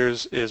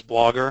educators is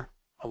Blogger.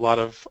 A lot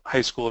of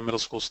high school and middle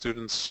school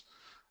students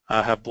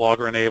have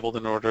Blogger enabled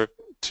in order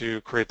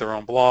to create their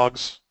own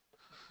blogs,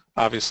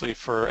 obviously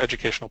for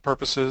educational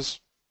purposes.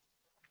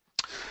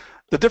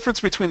 The difference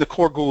between the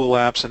core Google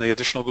apps and the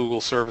additional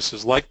Google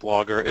services like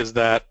Blogger is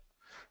that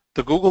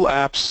the Google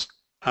apps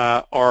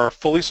are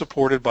fully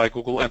supported by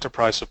Google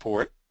Enterprise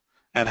Support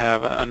and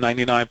have a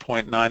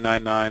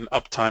 99.999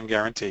 uptime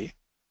guarantee.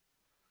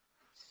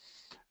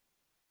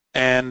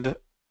 And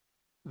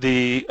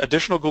the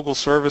additional Google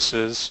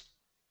services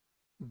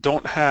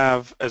don't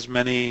have as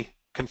many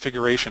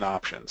configuration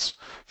options.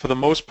 For the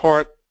most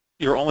part,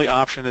 your only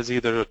option is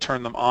either to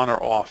turn them on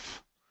or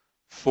off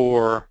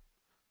for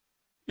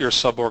your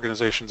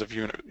sub-organizations of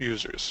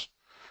users.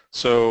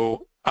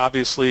 So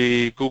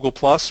obviously Google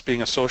Plus,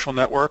 being a social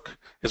network,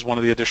 is one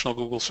of the additional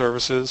Google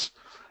services.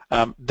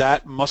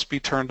 That must be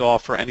turned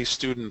off for any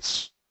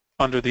students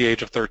under the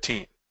age of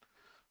 13.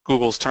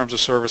 Google's terms of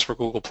service for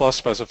Google Plus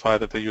specify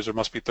that the user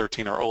must be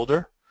 13 or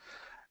older.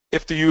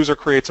 If the user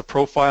creates a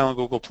profile in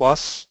Google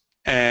Plus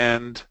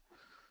and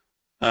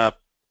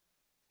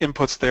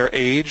inputs their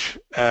age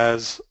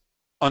as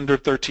under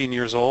 13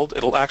 years old,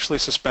 it'll actually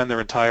suspend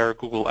their entire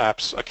Google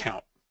Apps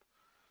account.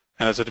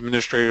 And as an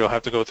administrator, you'll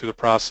have to go through the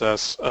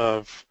process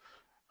of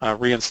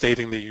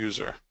reinstating the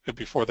user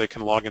before they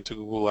can log into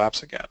Google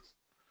Apps again.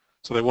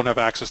 So they won't have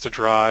access to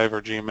Drive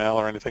or Gmail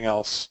or anything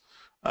else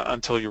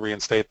until you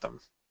reinstate them.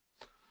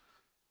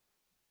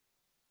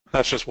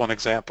 That's just one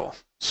example.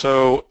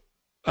 So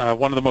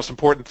one of the most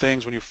important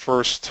things when you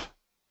first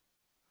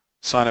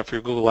sign up for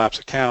your Google Apps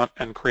account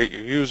and create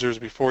your users,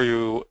 before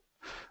you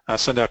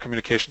send out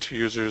communication to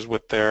users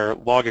with their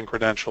login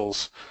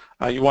credentials,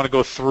 you want to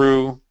go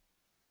through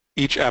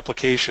each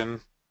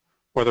application,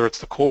 whether it's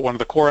the core, one of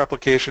the core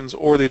applications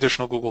or the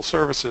additional Google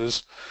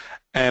services,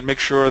 and make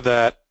sure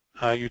that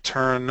you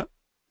turn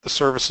the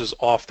services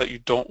off that you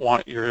don't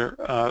want your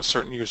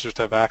certain users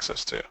to have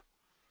access to.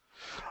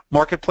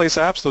 Marketplace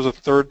apps, those are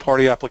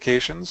third-party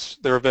applications.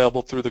 They're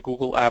available through the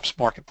Google Apps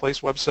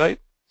Marketplace website.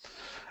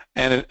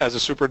 And as a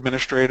super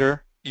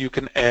administrator, you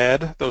can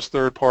add those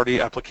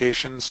third-party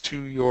applications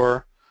to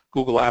your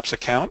Google Apps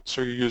account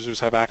so your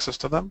users have access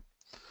to them.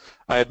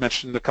 I had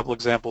mentioned a couple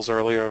examples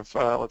earlier of,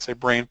 let's say,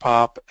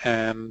 BrainPop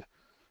and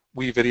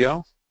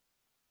WeVideo.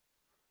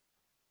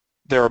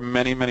 There are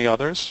many, many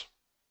others.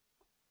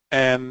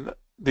 And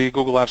the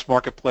Google Apps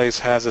Marketplace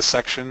has a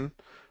section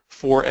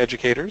for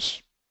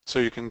educators, so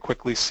you can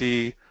quickly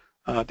see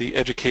the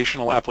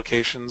educational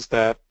applications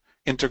that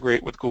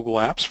integrate with Google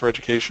Apps for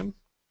education.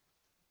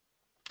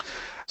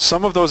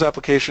 Some of those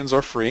applications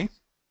are free.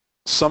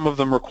 Some of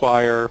them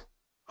require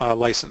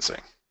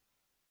licensing.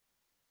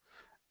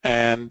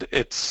 And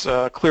it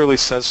clearly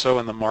says so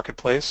in the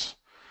marketplace,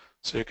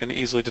 so you can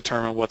easily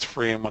determine what's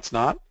free and what's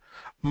not.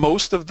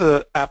 Most of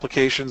the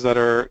applications that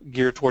are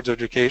geared towards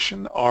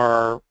education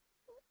are,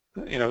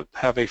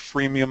 have a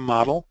freemium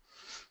model.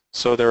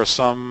 So there are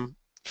some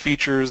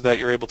features that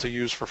you're able to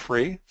use for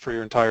free for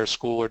your entire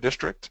school or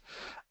district.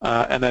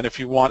 And then if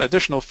you want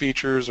additional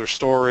features or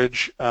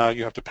storage,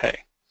 you have to pay.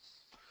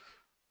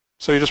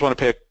 So you just want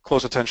to pay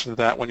close attention to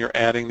that when you're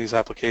adding these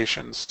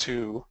applications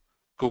to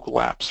Google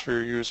Apps for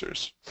your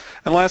users.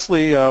 And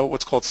lastly,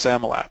 what's called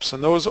SAML apps.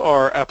 And those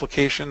are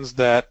applications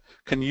that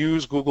can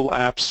use Google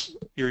Apps,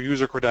 your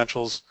user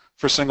credentials,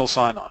 for single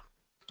sign-on.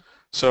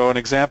 So an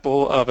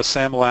example of a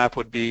SAML app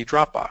would be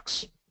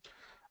Dropbox.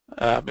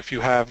 If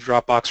you have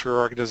Dropbox for your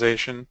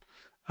organization,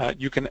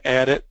 you can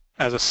add it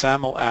as a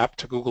SAML app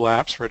to Google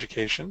Apps for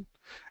Education,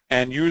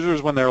 and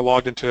users, when they're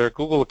logged into their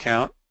Google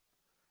account,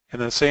 in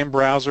the same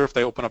browser, if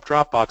they open up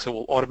Dropbox, it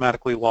will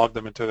automatically log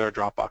them into their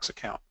Dropbox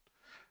account.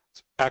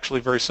 It's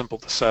actually very simple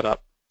to set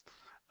up.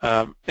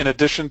 In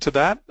addition to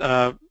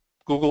that,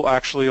 Google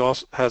actually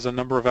also has a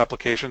number of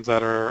applications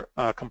that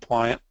are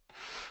compliant.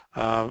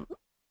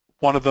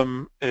 One of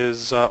them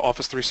is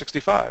Office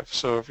 365.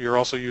 So if you're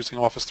also using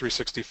Office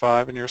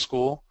 365 in your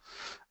school,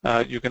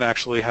 you can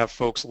actually have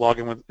folks log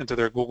in into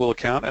their Google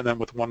account, and then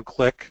with one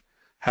click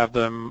have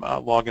them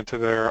log into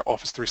their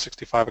Office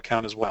 365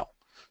 account as well.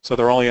 So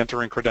they're only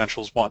entering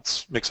credentials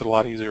once. Makes it a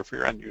lot easier for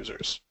your end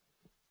users.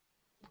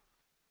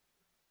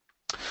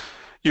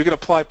 You can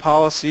apply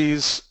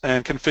policies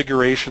and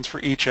configurations for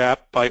each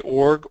app by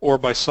org or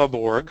by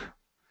sub-org.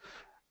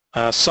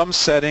 Some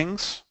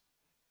settings,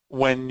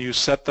 when you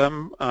set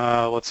them,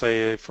 let's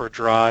say for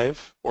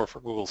Drive or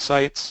for Google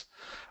Sites,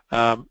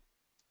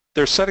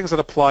 there's settings that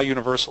apply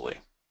universally.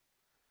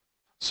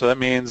 So that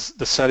means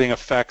the setting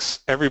affects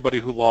everybody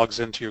who logs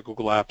into your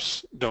Google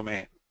Apps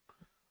domain.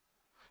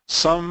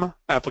 Some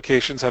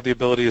applications have the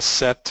ability to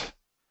set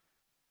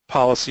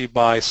policy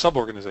by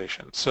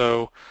sub-organization.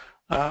 So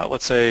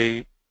let's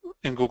say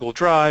in Google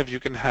Drive, you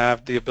can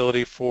have the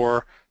ability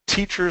for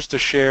teachers to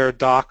share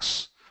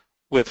docs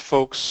with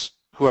folks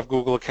who have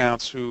Google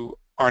accounts who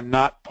are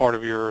not part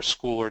of your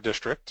school or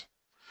district.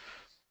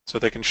 So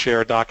they can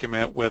share a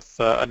document with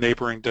a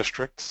neighboring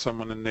district,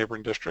 someone in a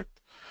neighboring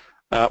district,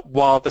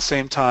 while at the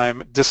same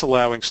time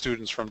disallowing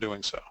students from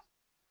doing so.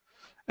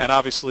 And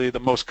obviously the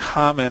most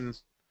common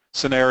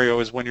scenario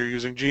is when you're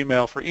using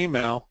Gmail for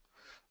email,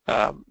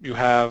 you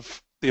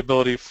have the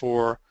ability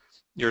for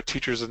your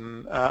teachers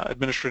and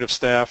administrative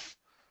staff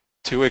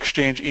to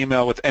exchange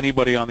email with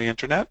anybody on the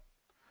internet,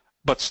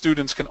 but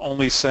students can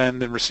only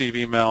send and receive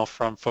email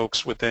from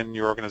folks within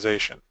your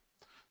organization.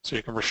 So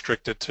you can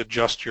restrict it to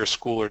just your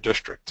school or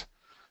district.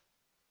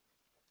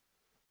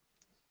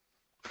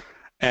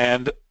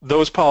 And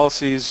those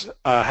policies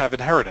have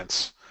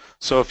inheritance.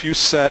 So if you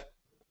set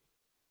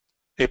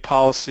a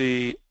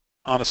policy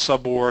on a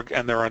suborg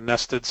and there are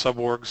nested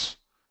suborgs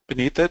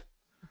beneath it,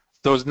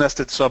 those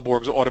nested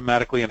suborgs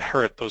automatically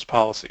inherit those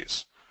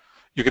policies.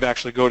 You could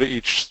actually go to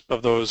each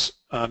of those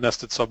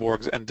nested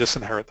suborgs and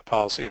disinherit the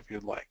policy if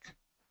you'd like.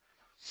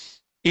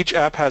 Each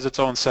app has its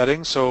own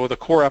settings, so the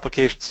core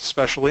applications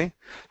especially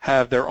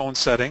have their own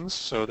settings.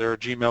 So there are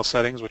Gmail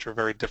settings, which are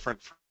very different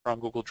from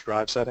Google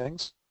Drive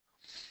settings.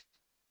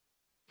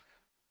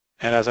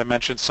 And as I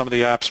mentioned, some of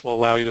the apps will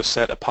allow you to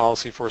set a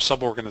policy for a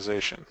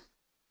suborganization.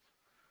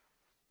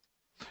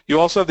 You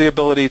also have the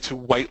ability to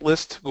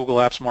whitelist Google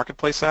Apps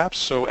Marketplace apps,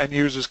 so end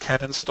users can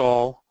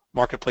install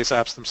Marketplace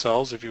apps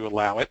themselves if you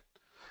allow it,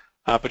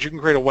 but you can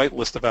create a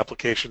whitelist of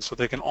applications so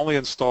they can only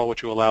install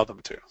what you allow them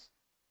to.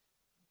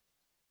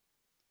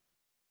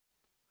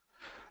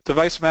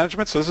 Device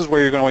management, so this is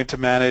where you're going to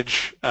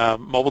manage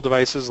mobile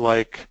devices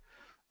like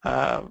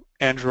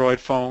Android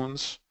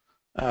phones,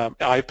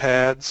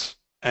 iPads,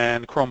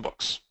 and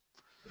Chromebooks.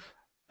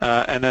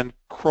 And then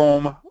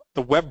Chrome,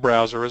 the web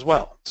browser as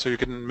well. So you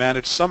can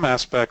manage some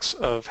aspects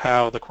of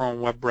how the Chrome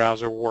web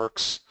browser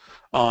works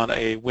on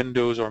a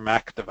Windows or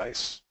Mac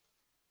device.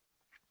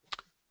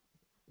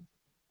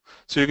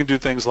 So you can do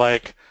things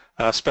like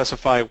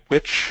specify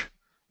which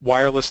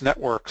wireless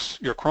networks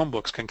your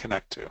Chromebooks can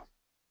connect to,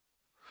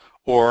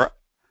 or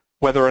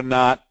whether or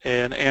not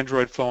an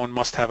Android phone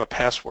must have a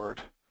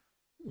password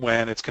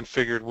when it's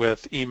configured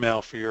with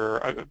email for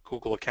your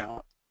Google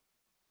account.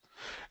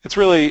 It's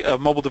really a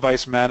mobile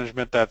device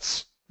management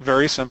that's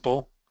very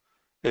simple.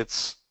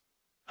 It's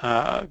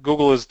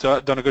Google has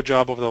done a good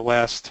job over the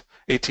last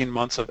 18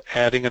 months of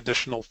adding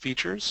additional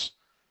features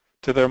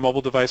to their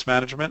mobile device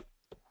management.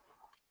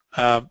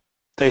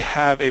 They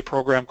have a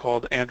program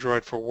called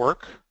Android for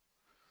Work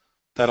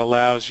that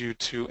allows you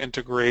to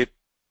integrate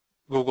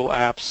Google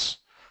Apps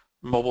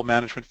mobile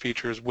management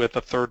features with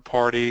a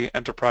third-party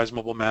enterprise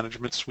mobile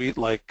management suite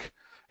like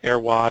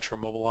AirWatch or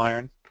Mobile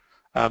Iron.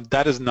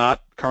 That is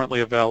not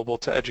currently available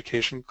to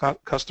education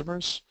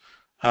customers.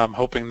 I'm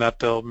hoping that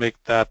they'll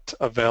make that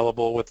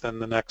available within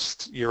the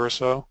next year or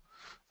so,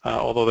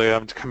 although they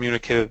haven't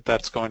communicated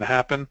that's going to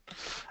happen.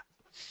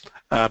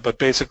 But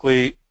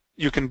basically,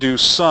 you can do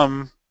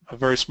a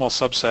very small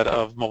subset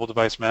of mobile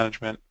device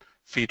management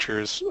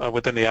features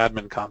within the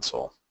admin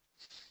console.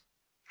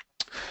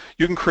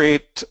 You can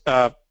create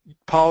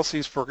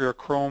policies for your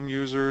Chrome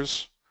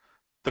users,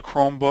 the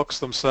Chromebooks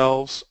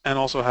themselves, and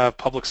also have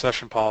public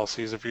session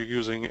policies if you're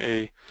using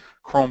a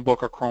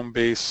Chromebook or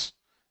Chromebase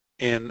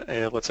in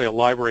a, let's say, a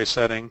library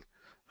setting.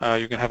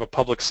 You can have a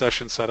public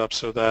session set up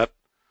so that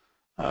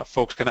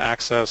folks can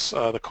access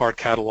the card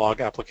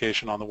catalog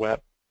application on the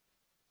web.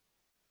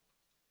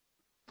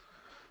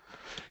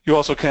 You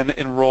also can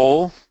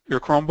enroll your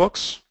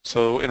Chromebooks,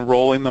 so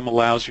enrolling them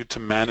allows you to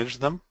manage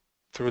them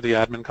through the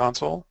admin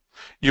console.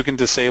 You can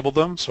disable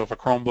them, so if a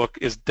Chromebook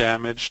is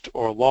damaged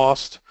or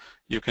lost,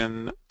 you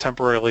can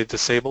temporarily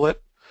disable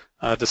it.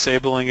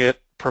 Disabling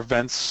it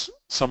prevents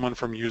someone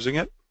from using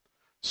it.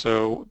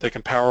 So they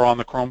can power on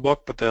the Chromebook,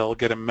 but they'll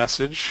get a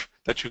message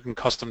that you can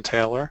custom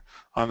tailor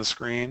on the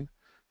screen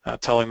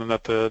telling them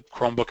that the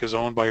Chromebook is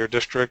owned by your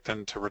district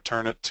and to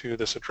return it to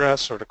this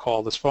address or to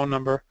call this phone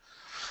number.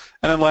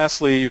 And then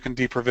lastly, you can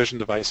deprovision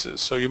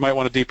devices. So you might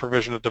want to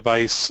deprovision a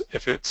device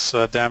if it's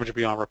damaged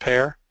beyond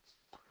repair,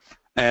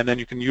 and then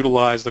you can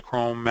utilize the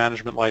Chrome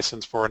management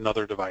license for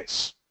another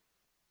device.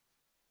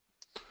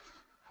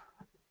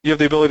 You have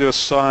the ability to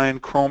assign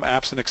Chrome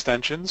apps and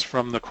extensions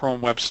from the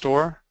Chrome Web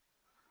Store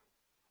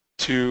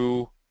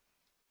to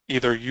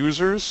either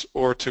users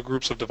or to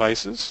groups of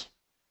devices.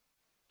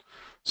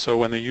 So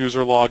when the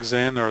user logs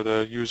in or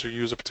the user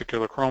uses a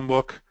particular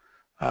Chromebook,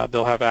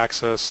 they'll have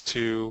access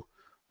to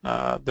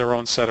their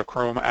own set of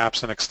Chrome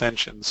apps and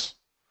extensions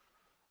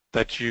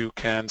that you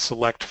can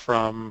select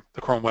from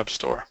the Chrome Web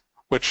Store,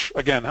 which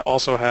again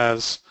also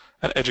has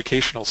an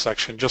educational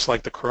section just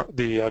like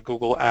the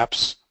Google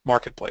Apps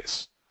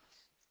Marketplace.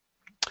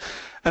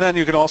 And then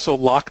you can also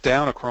lock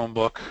down a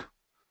Chromebook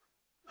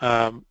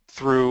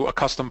through a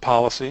custom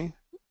policy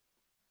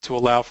to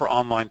allow for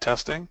online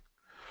testing,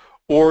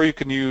 or you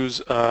can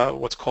use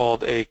what's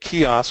called a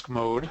kiosk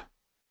mode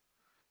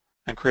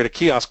and create a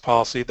kiosk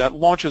policy that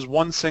launches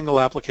one single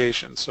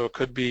application. So it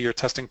could be your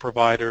testing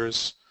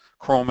provider's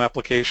Chrome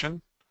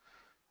application.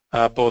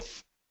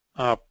 Both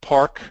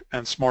PARC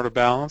and Smarter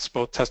Balance,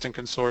 both testing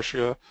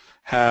consortia,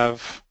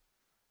 have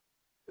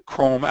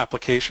Chrome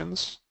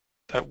applications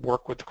that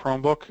work with the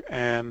Chromebook,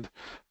 and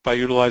by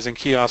utilizing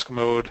kiosk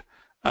mode,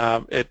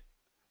 it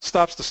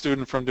stops the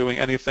student from doing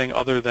anything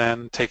other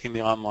than taking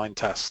the online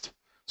test.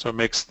 So it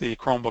makes the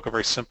Chromebook a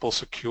very simple,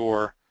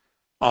 secure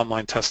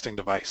online testing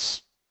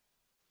device.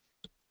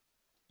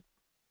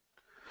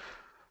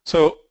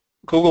 So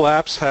Google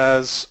Apps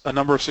has a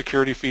number of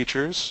security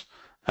features.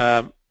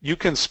 You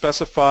can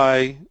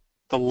specify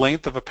the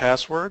length of a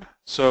password.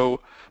 So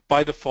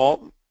by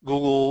default,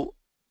 Google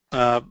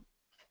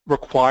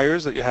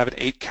requires that you have an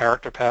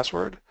 8-character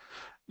password.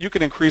 You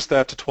can increase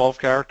that to 12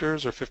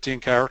 characters or 15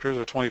 characters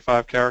or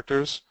 25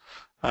 characters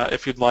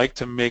if you'd like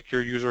to make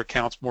your user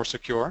accounts more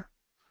secure.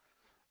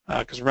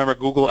 Because remember,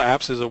 Google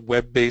Apps is a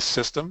web-based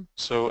system,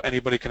 so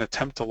anybody can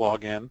attempt to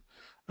log in.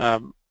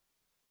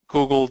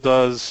 Google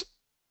does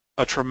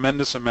a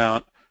tremendous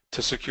amount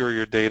to secure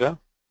your data,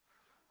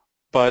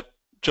 but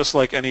just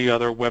like any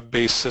other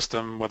web-based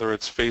system, whether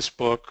it's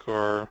Facebook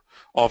or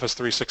Office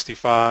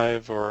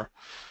 365 or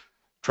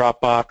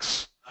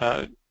Dropbox,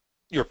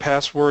 your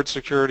password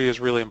security is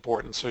really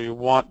important. So you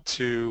want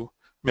to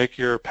make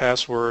your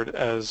password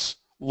as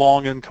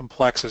long and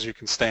complex as you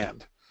can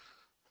stand.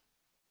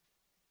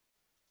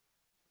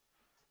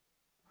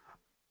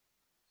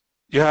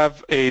 You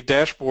have a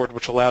dashboard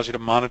which allows you to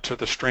monitor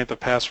the strength of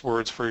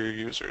passwords for your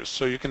users.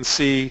 So you can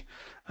see,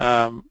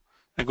 and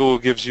Google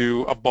gives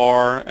you a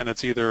bar, and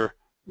it's either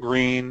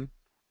green,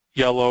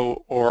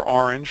 yellow, or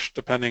orange,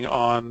 depending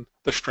on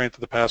the strength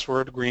of the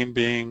password, green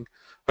being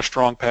a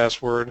strong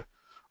password,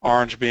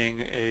 orange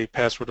being a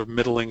password of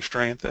middling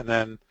strength, and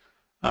then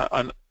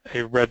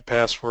a red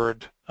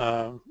password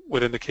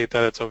would indicate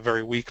that it's a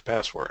very weak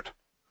password.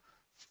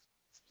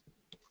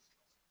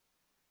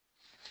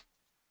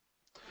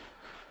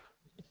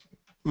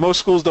 Most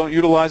schools don't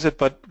utilize it,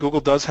 but Google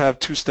does have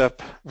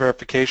two-step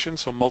verification,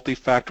 so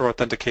multi-factor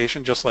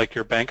authentication, just like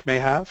your bank may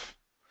have.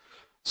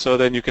 So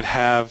then you can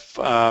have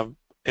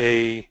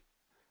a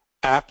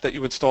app that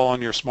you install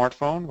on your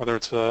smartphone, whether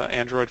it's an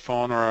Android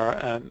phone or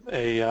an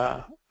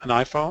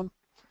iPhone,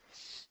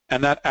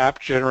 and that app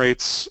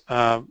generates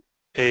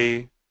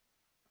a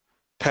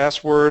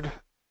password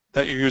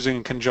that you're using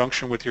in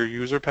conjunction with your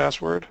user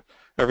password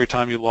every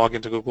time you log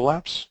into Google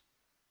Apps.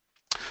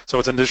 So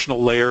it's an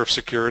additional layer of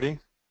security.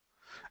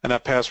 And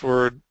that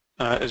password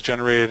is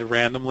generated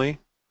randomly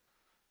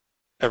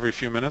every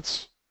few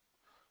minutes.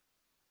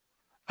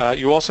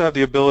 You also have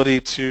the ability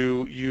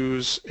to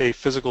use a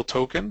physical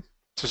token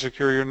to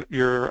secure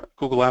your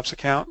Google Apps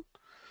account.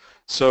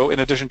 So in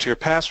addition to your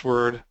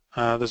password,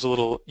 there's a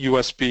little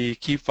USB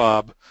key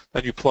fob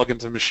that you plug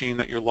into the machine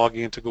that you're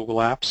logging into Google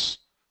Apps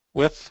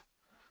with.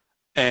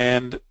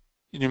 And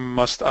you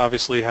must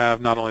obviously have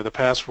not only the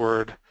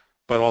password,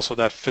 but also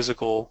that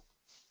physical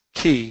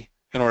key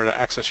in order to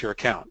access your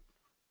account.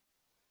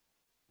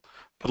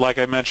 But like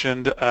I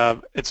mentioned,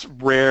 it's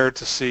rare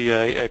to see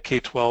a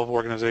K-12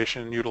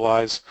 organization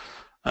utilize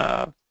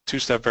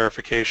two-step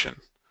verification.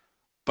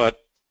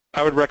 But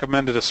I would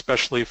recommend it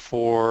especially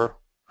for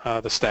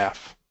the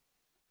staff.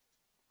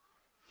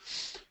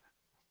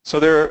 So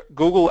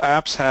Google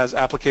Apps has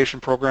application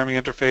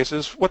programming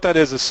interfaces. What that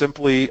is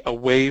simply a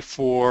way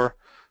for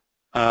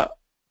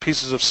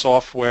pieces of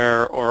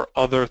software or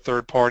other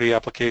third-party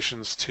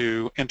applications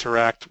to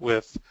interact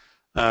with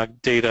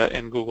data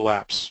in Google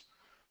Apps.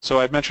 So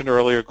I mentioned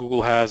earlier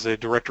Google has a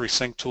directory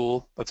sync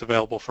tool that's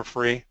available for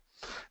free.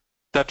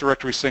 That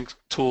directory sync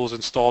tool is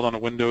installed on a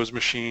Windows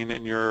machine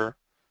in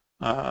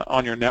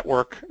on your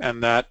network,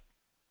 and that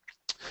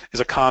is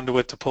a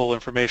conduit to pull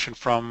information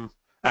from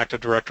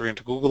Active Directory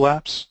into Google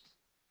Apps.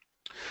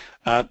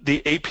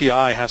 The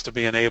API has to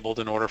be enabled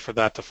in order for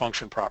that to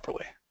function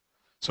properly.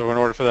 So in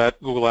order for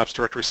that Google Apps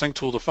Directory Sync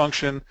tool to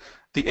function,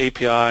 the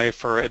API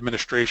for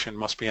administration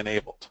must be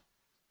enabled.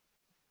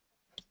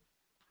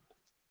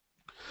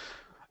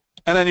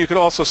 And then you could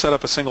also set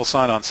up a single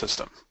sign-on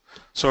system.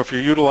 So if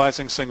you're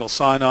utilizing single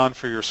sign-on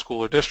for your school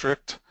or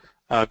district,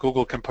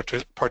 Google can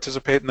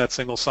participate in that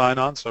single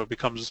sign-on, so it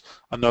becomes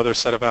another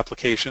set of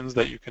applications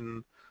that you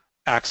can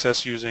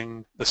access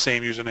using the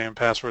same username and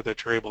password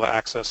that you're able to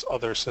access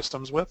other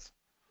systems with.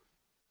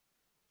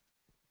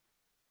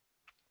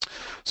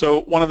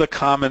 So one of the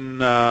common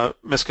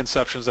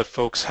misconceptions that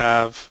folks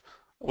have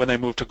when they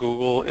move to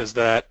Google is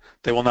that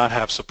they will not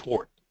have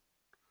support.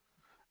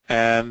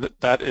 And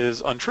that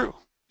is untrue.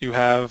 You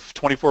have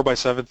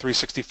 24/7,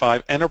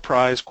 365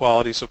 enterprise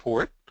quality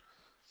support,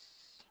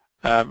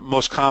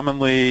 most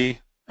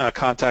commonly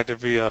contacted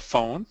via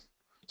phone.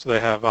 So they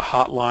have a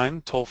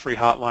hotline, toll-free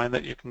hotline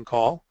that you can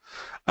call.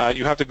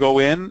 You have to go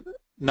in,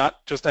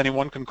 not just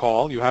anyone can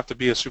call. You have to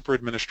be a super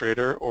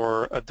administrator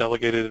or a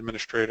delegated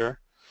administrator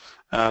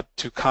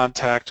to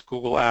contact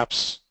Google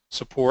Apps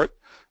support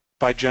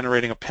by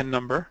generating a PIN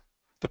number.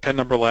 The PIN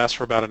number lasts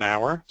for about an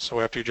hour,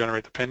 so after you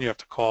generate the PIN, you have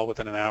to call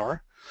within an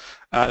hour.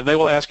 And they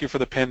will ask you for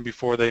the PIN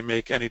before they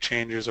make any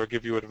changes or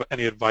give you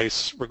any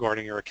advice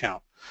regarding your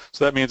account.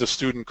 So that means a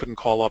student couldn't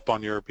call up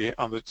on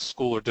the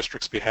school or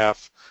district's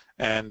behalf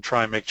and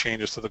try and make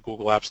changes to the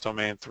Google Apps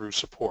domain through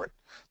support.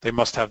 They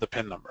must have the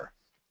PIN number.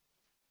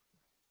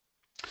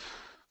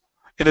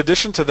 In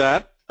addition to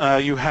that,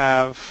 you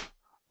have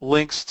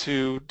links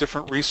to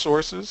different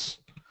resources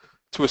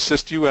to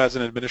assist you as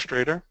an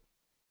administrator.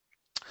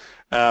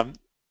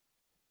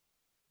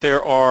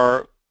 There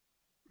are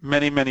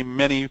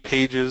many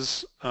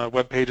pages,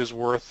 web pages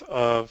worth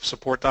of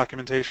support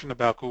documentation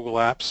about Google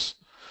Apps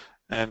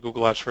and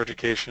Google Apps for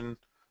Education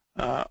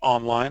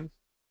online.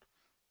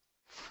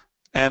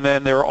 And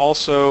then there are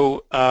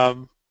also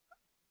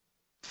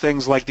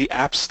things like the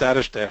App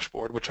Status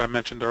Dashboard, which I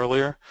mentioned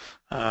earlier.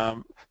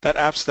 That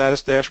App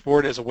Status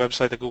Dashboard is a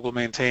website that Google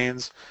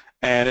maintains,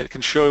 and it can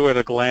show you at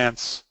a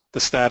glance the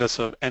status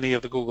of any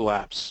of the Google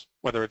apps,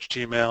 whether it's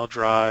Gmail,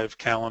 Drive,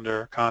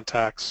 Calendar,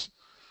 Contacts.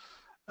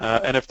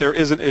 And if there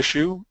is an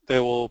issue, they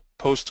will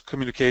post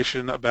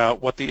communication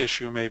about what the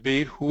issue may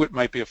be, who it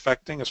might be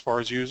affecting as far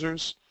as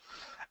users,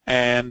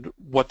 and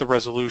what the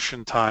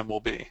resolution time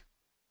will be.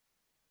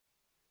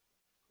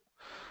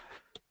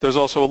 There's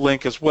also a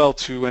link as well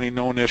to any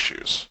known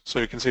issues. So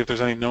you can see if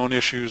there's any known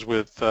issues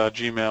with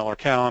Gmail or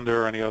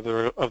Calendar or any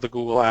other of the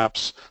Google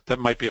apps that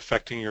might be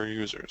affecting your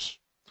users.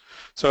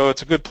 So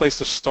it's a good place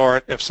to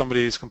start if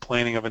somebody is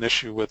complaining of an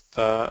issue with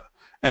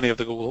any of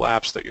the Google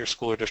apps that your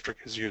school or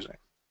district is using.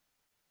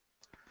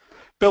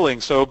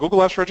 Billing. So Google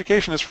Apps for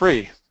Education is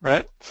free,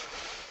 right?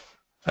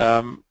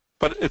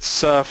 But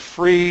it's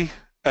free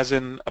as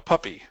in a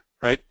puppy,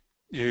 right?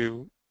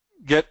 You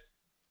get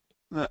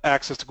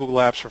access to Google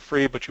Apps for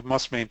free, but you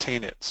must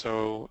maintain it.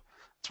 So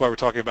that's why we're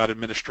talking about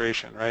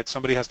administration, right?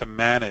 Somebody has to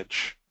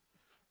manage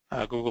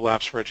Google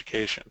Apps for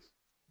Education.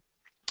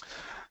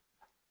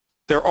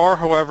 There are,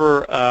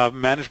 however,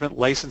 management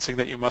licensing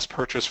that you must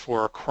purchase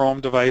for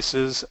Chrome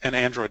devices and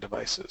Android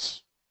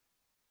devices.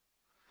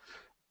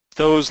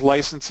 Those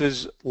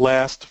licenses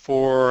last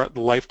for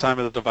the lifetime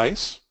of the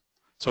device.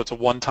 So it's a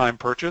one-time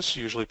purchase.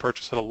 You usually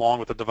purchase it along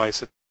with the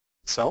device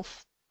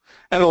itself.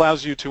 And it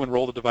allows you to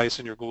enroll the device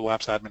in your Google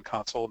Apps admin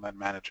console and then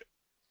manage it.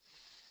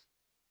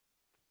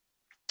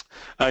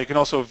 You can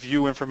also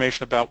view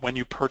information about when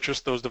you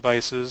purchased those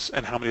devices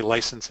and how many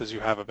licenses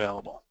you have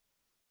available.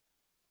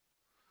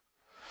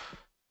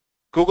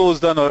 Google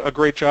has done a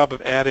great job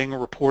of adding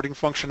reporting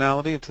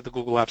functionality into the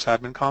Google Apps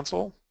admin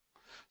console.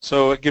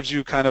 So it gives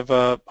you kind of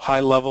a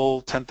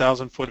high-level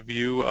 10,000-foot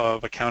view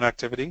of account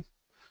activity.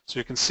 So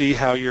you can see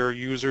how your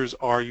users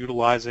are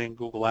utilizing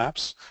Google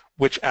Apps,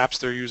 which apps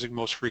they're using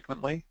most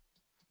frequently.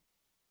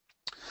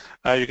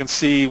 You can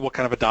see what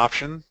kind of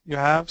adoption you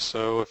have.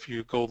 So if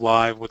you go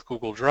live with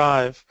Google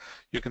Drive,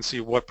 you can see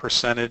what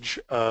percentage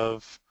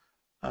of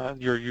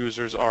your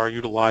users are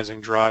utilizing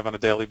Drive on a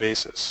daily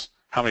basis,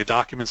 how many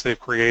documents they've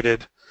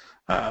created,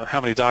 how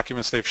many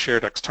documents they've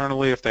shared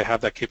externally if they have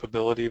that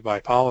capability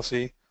by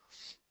policy,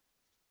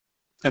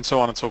 and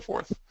so on and so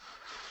forth.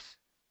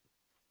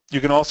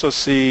 You can also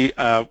see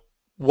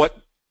what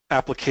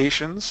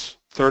applications,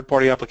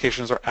 third-party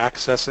applications, are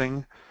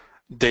accessing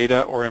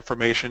data or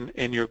information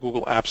in your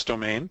Google Apps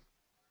domain,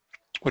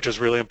 which is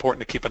really important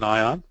to keep an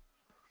eye on.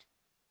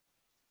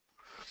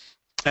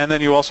 And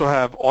then you also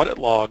have audit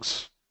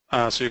logs,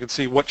 so you can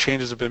see what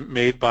changes have been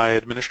made by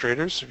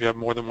administrators, if you have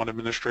more than one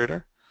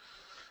administrator,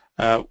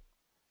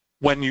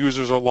 when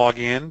users are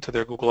logging in to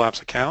their Google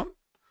Apps account,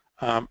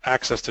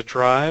 access to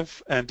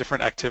Drive, and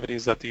different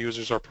activities that the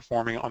users are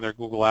performing on their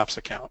Google Apps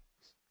account.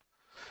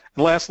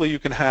 And lastly, you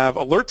can have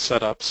alerts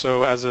set up.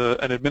 So as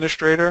an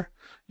administrator,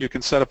 you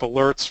can set up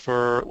alerts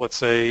for, let's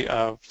say,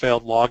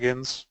 failed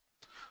logins,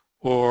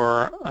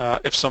 or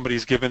if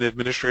somebody's given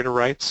administrator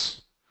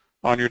rights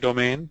on your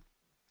domain,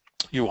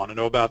 you want to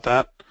know about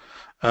that.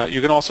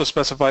 You can also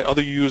specify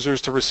other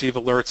users to receive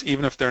alerts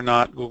even if they're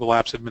not Google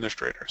Apps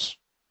administrators.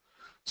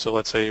 So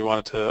let's say you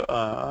wanted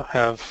to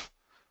have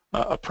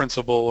a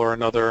principal or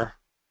another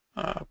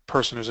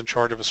person who's in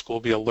charge of a school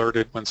be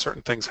alerted when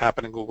certain things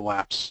happen in Google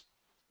Apps.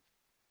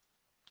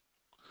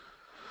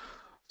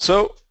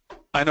 So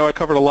I know I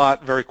covered a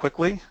lot very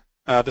quickly.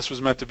 This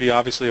was meant to be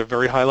obviously a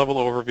very high-level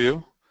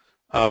overview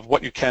of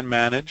what you can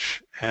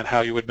manage and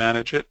how you would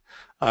manage it.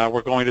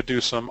 We're going to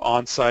do some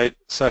on-site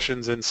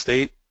sessions in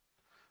state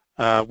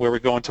where we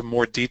go into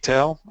more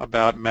detail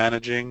about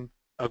managing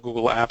a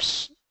Google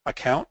Apps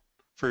account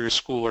for your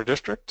school or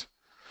district.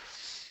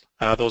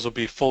 Those will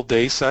be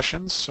full-day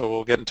sessions, so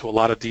we'll get into a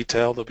lot of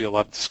detail. There'll be a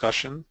lot of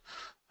discussion.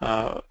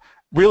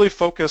 Really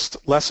focused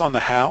less on the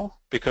how,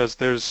 because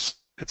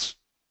it's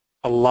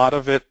a lot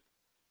of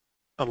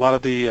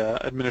the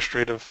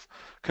administrative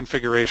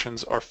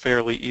configurations are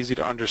fairly easy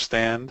to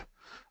understand.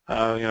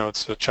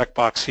 It's a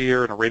checkbox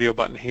here and a radio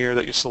button here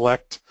that you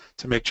select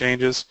to make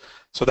changes.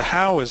 So the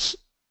how is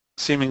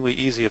seemingly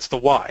easy. It's the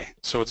why.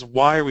 So it's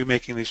why are we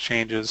making these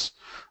changes?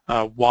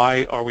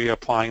 Why are we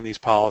applying these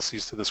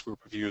policies to this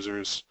group of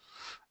users?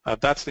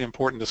 That's the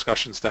important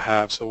discussions to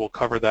have, so we'll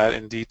cover that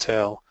in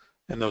detail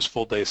in those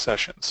full-day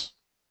sessions.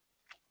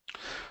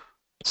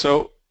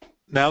 So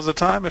now's the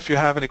time. If you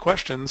have any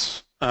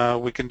questions,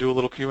 we can do a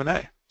little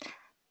Q&A.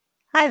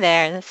 Hi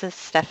there, this is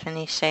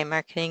Stephanie Shea,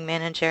 Marketing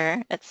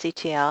Manager at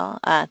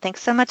CTL.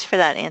 Thanks so much for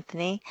that,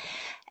 Anthony.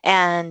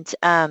 And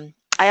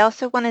I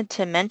also wanted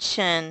to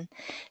mention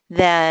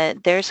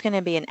that there's going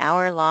to be an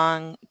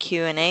hour-long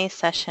Q&A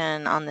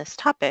session on this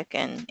topic,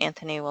 and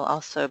Anthony will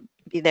also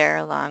be there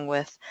along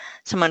with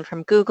someone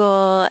from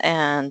Google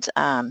and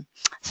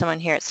someone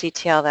here at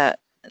CTL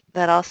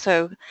that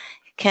also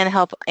can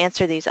help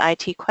answer these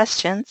IT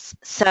questions.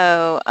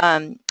 So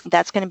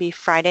that's going to be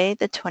Friday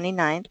the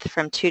 29th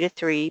from 2 to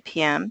 3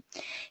 p.m.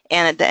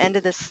 And at the end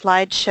of the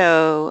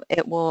slideshow,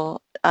 it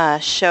will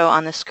show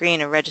on the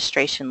screen a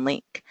registration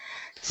link.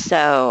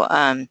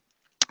 So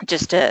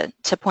just to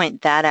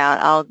point that out,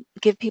 I'll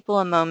give people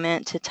a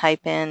moment to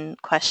type in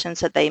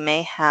questions that they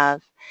may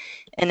have.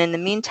 And in the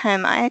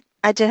meantime,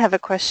 I did have a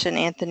question,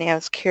 Anthony. I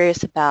was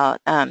curious about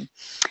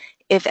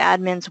if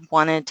admins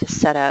wanted to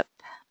set up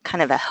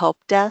kind of a help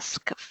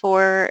desk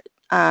for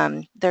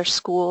their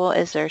school.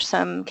 Is there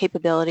some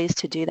capabilities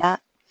to do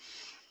that?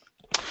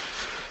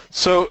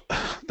 So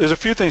there's a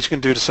few things you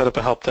can do to set up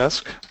a help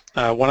desk.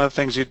 One of the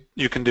things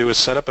you can do is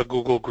set up a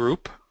Google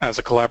group as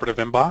a collaborative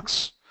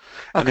inbox,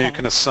 and then you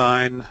can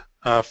assign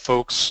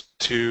folks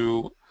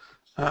to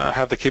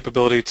have the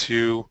capability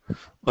to,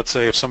 let's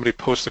say if somebody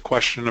posts a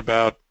question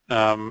about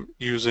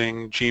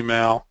using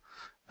Gmail,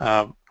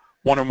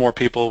 one or more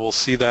people will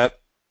see that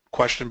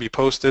question be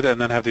posted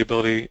and then have the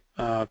ability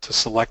to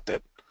select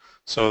it.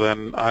 So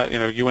then,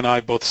 you and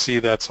I both see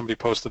that somebody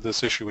posted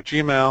this issue with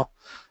Gmail.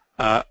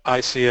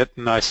 I see it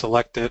and I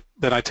select it.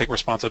 Then I take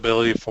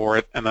responsibility for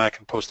it, and then I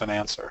can post an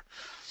answer.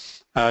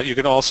 You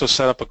can also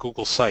set up a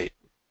Google site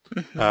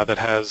that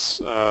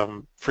has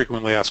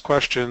frequently asked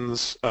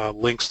questions,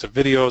 links to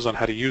videos on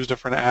how to use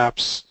different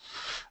apps,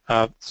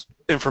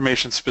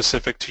 information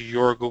specific to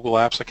your Google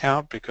Apps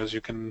account, because you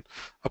can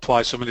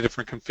apply so many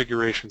different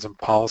configurations and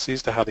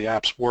policies to how the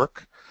apps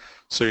work.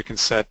 So you can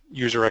set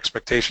user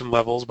expectation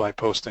levels by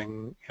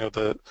posting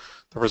the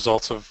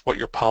results of what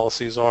your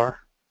policies are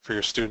for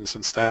your students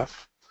and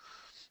staff.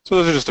 So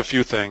those are just a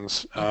few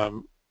things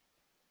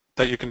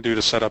that you can do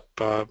to set up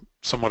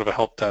somewhat of a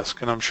help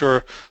desk. And I'm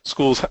sure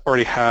schools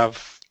already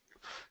have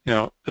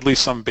at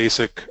least some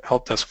basic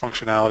help desk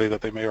functionality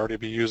that they may already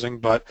be using,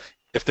 but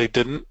if they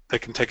didn't, they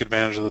can take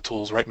advantage of the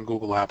tools right in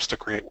Google Apps to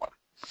create one.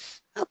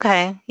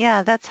 Okay,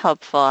 yeah, that's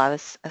helpful. I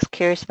was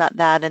curious about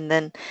that. And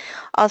then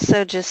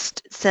also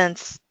just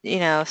since,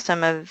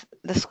 some of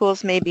the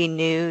schools may be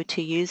new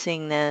to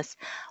using this,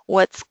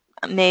 what's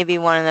maybe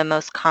one of the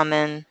most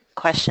common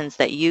questions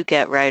that you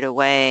get right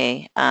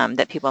away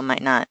that people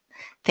might not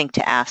think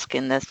to ask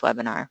in this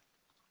webinar?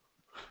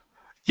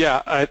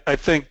 Yeah, I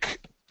think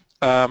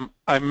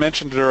I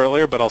mentioned it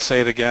earlier, but I'll say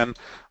it again.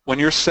 When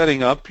you're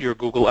setting up your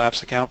Google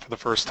Apps account for the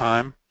first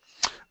time,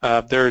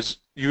 there's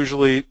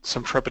usually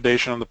some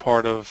trepidation on the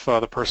part of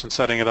the person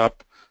setting it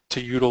up to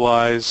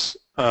utilize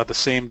the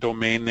same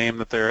domain name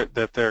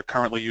that they're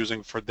currently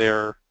using for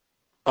their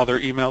other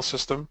email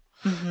system.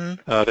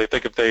 They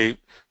think if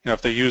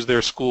they use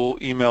their school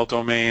email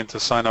domain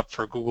to sign up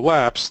for Google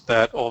Apps,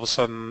 that all of a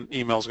sudden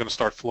email is going to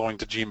start flowing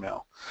to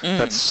Gmail.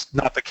 That's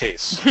not the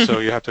case. So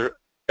you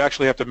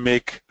actually have to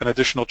make an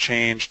additional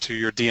change to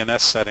your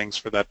DNS settings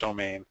for that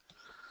domain,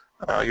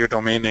 your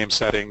domain name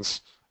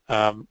settings,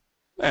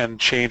 and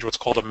change what's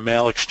called a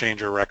mail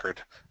exchanger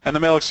record. And the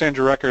mail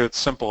exchanger record, it's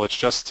simple. It's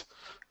just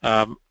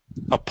a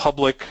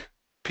public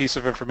piece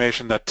of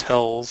information that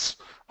tells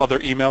other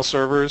email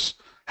servers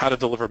how to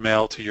deliver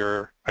mail to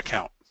your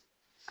account.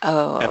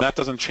 Oh. And that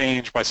doesn't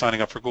change by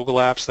signing up for Google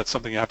Apps. That's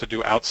something you have to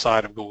do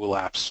outside of Google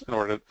Apps in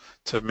order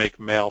to make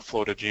mail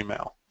flow to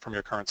Gmail from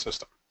your current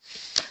system.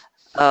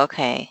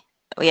 Okay.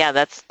 yeah,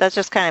 that's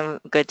just kind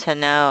of good to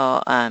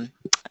know,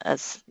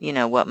 as you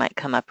know, what might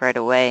come up right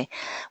away.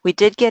 We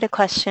did get a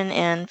question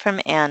in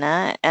from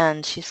Anna,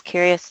 and she's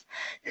curious,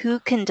 who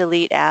can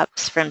delete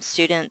apps from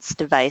students'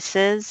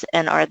 devices,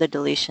 and are the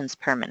deletions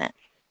permanent?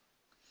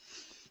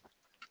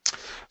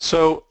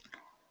 So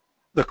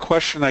the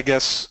question, I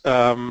guess,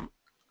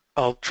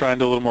 I'll try and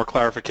do a little more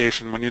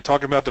clarification. When you're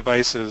talking about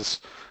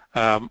devices,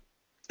 in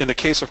the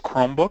case of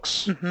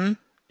Chromebooks, Mm-hmm.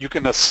 you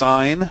can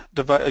assign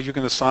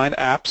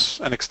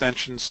apps and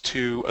extensions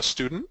to a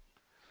student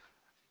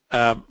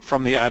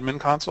from the admin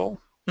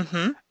console,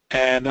 Mm-hmm.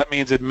 and that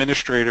means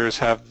administrators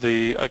have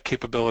the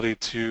capability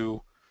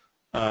to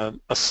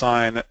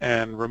assign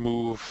and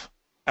remove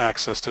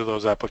access to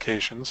those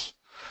applications.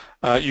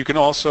 You can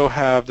also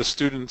have the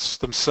students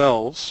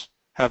themselves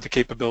have the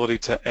capability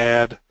to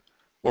add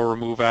or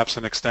remove apps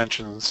and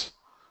extensions.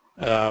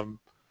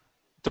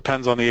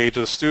 Depends on the age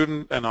of the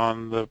student and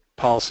on the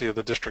policy of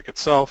the district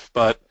itself,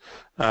 but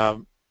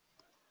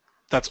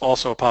that's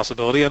also a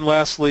possibility. And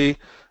lastly,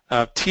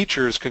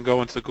 teachers can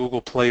go into the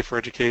Google Play for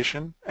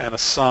Education and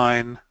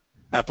assign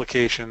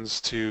applications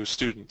to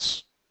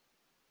students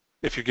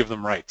if you give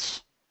them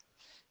rights.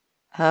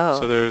 Oh,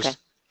 So okay.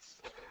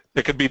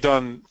 it could be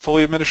done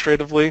fully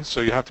administratively, so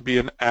you have to be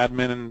an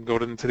admin and go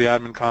into the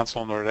admin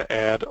console in order to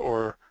add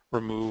or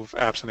remove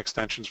apps and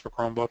extensions for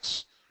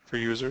Chromebooks for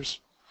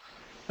users.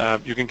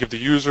 You can give the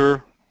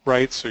user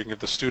rights, or you can give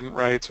the student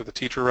rights or the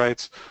teacher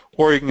rights,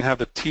 or you can have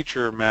the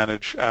teacher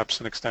manage apps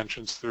and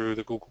extensions through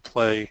the Google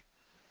Play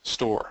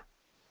store.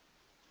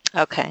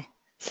 Okay,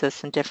 so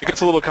some It different. gets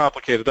a little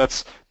complicated.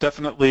 That's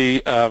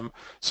definitely,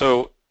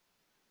 so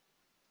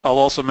I'll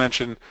also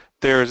mention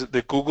there's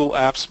the Google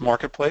Apps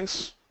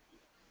Marketplace,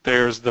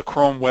 there's the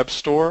Chrome Web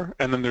Store,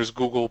 and then there's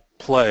Google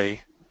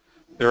Play.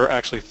 There are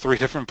actually 3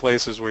 different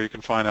places where you can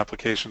find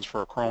applications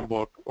for a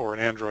Chromebook or an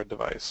Android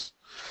device.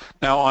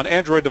 Now, on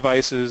Android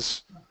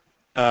devices,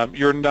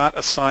 you're not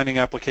assigning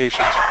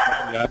applications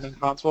from the admin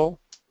console.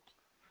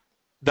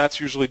 That's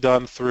usually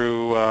done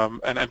through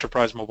an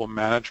enterprise mobile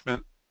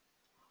management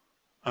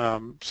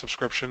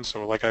subscription.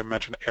 So like I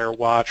mentioned,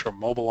 AirWatch or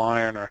Mobile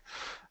Iron or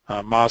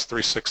Moz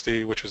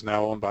 360, which is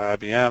now owned by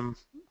IBM,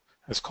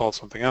 is called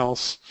something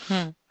else.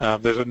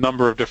 There's a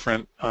number of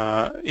different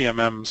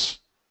EMMs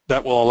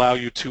that will allow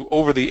you to,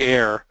 over the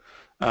air,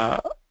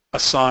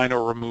 assign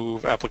or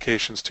remove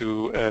applications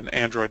to an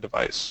Android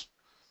device.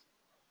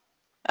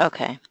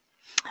 Okay.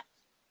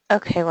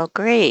 Okay, well,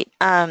 great.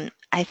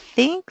 I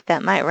think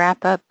that might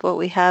wrap up what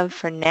we have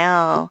for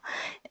now,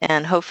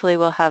 and hopefully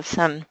we'll have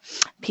some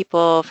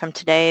people from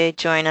today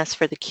join us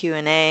for the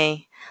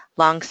Q&A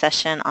long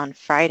session on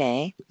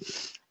Friday.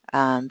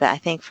 But I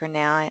think for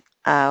now,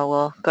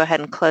 we'll go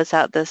ahead and close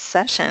out this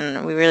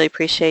session. We really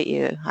appreciate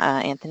you,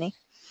 Anthony.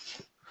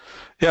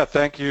 Yeah,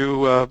 thank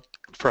you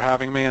for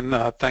having me, and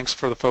thanks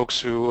for the folks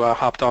who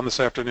hopped on this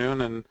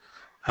afternoon, and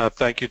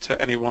thank you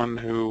to anyone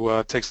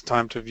who takes the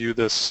time to view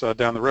this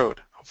down the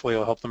road. Hopefully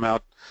it'll help them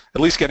out,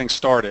 at least getting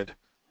started,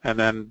 and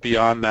then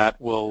beyond that,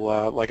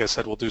 we'll, like I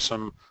said, we'll do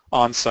some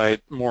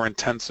on-site, more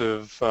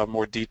intensive,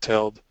 more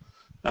detailed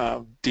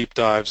deep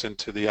dives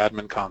into the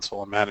admin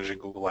console and managing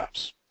Google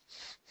Apps.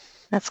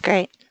 That's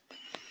great.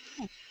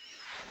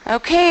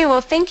 Okay,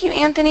 well, thank you,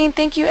 Anthony.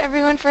 Thank you,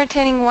 everyone, for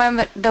attending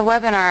the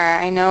webinar.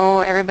 I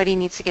know everybody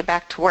needs to get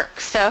back to work.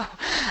 So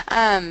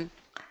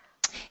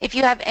if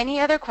you have any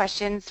other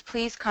questions,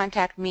 please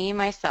contact me,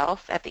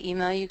 myself, at the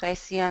email you guys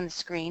see on the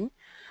screen.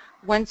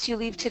 Once you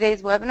leave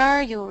today's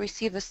webinar, you will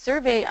receive a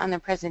survey on the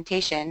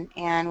presentation,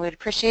 and we'd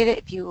appreciate it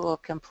if you will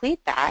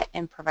complete that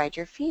and provide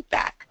your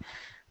feedback.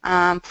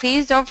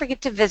 Please don't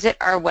forget to visit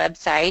our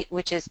website,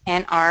 which is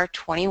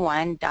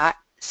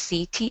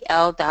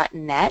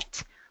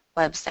nr21.ctl.net.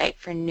 website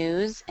for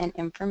news and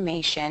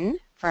information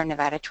for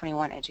Nevada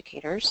 21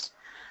 educators.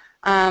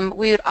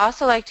 We would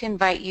also like to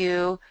invite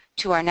you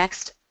to our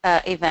next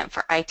event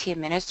for IT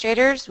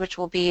administrators, which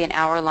will be an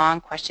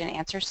hour-long question and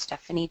answer.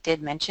 Stephanie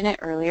did mention it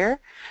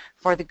earlier,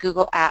 for the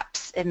Google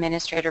Apps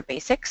Administrator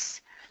Basics.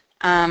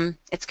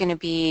 It's going to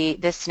be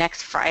this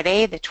next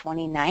Friday, the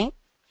 29th,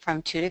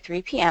 from 2 to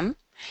 3 p.m.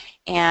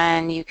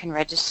 And you can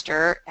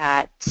register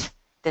at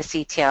the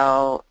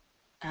CTL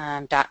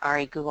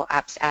 .re Google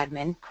Apps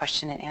Admin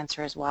question and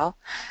answer as well.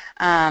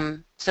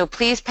 So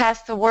please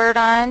pass the word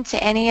on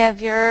to any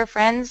of your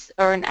friends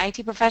or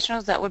IT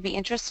professionals that would be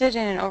interested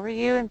in an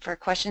overview and for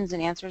questions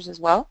and answers as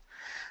well.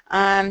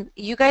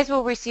 You guys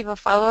will receive a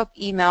follow-up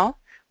email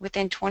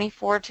within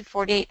 24 to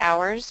 48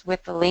 hours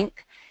with the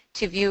link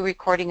to view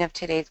recording of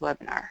today's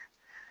webinar.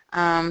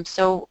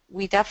 So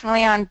we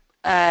definitely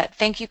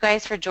thank you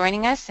guys for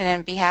joining us, and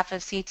on behalf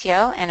of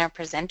CTL and our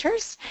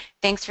presenters,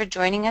 thanks for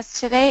joining us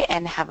today,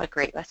 and have a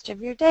great rest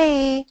of your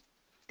day.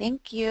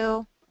 Thank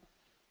you.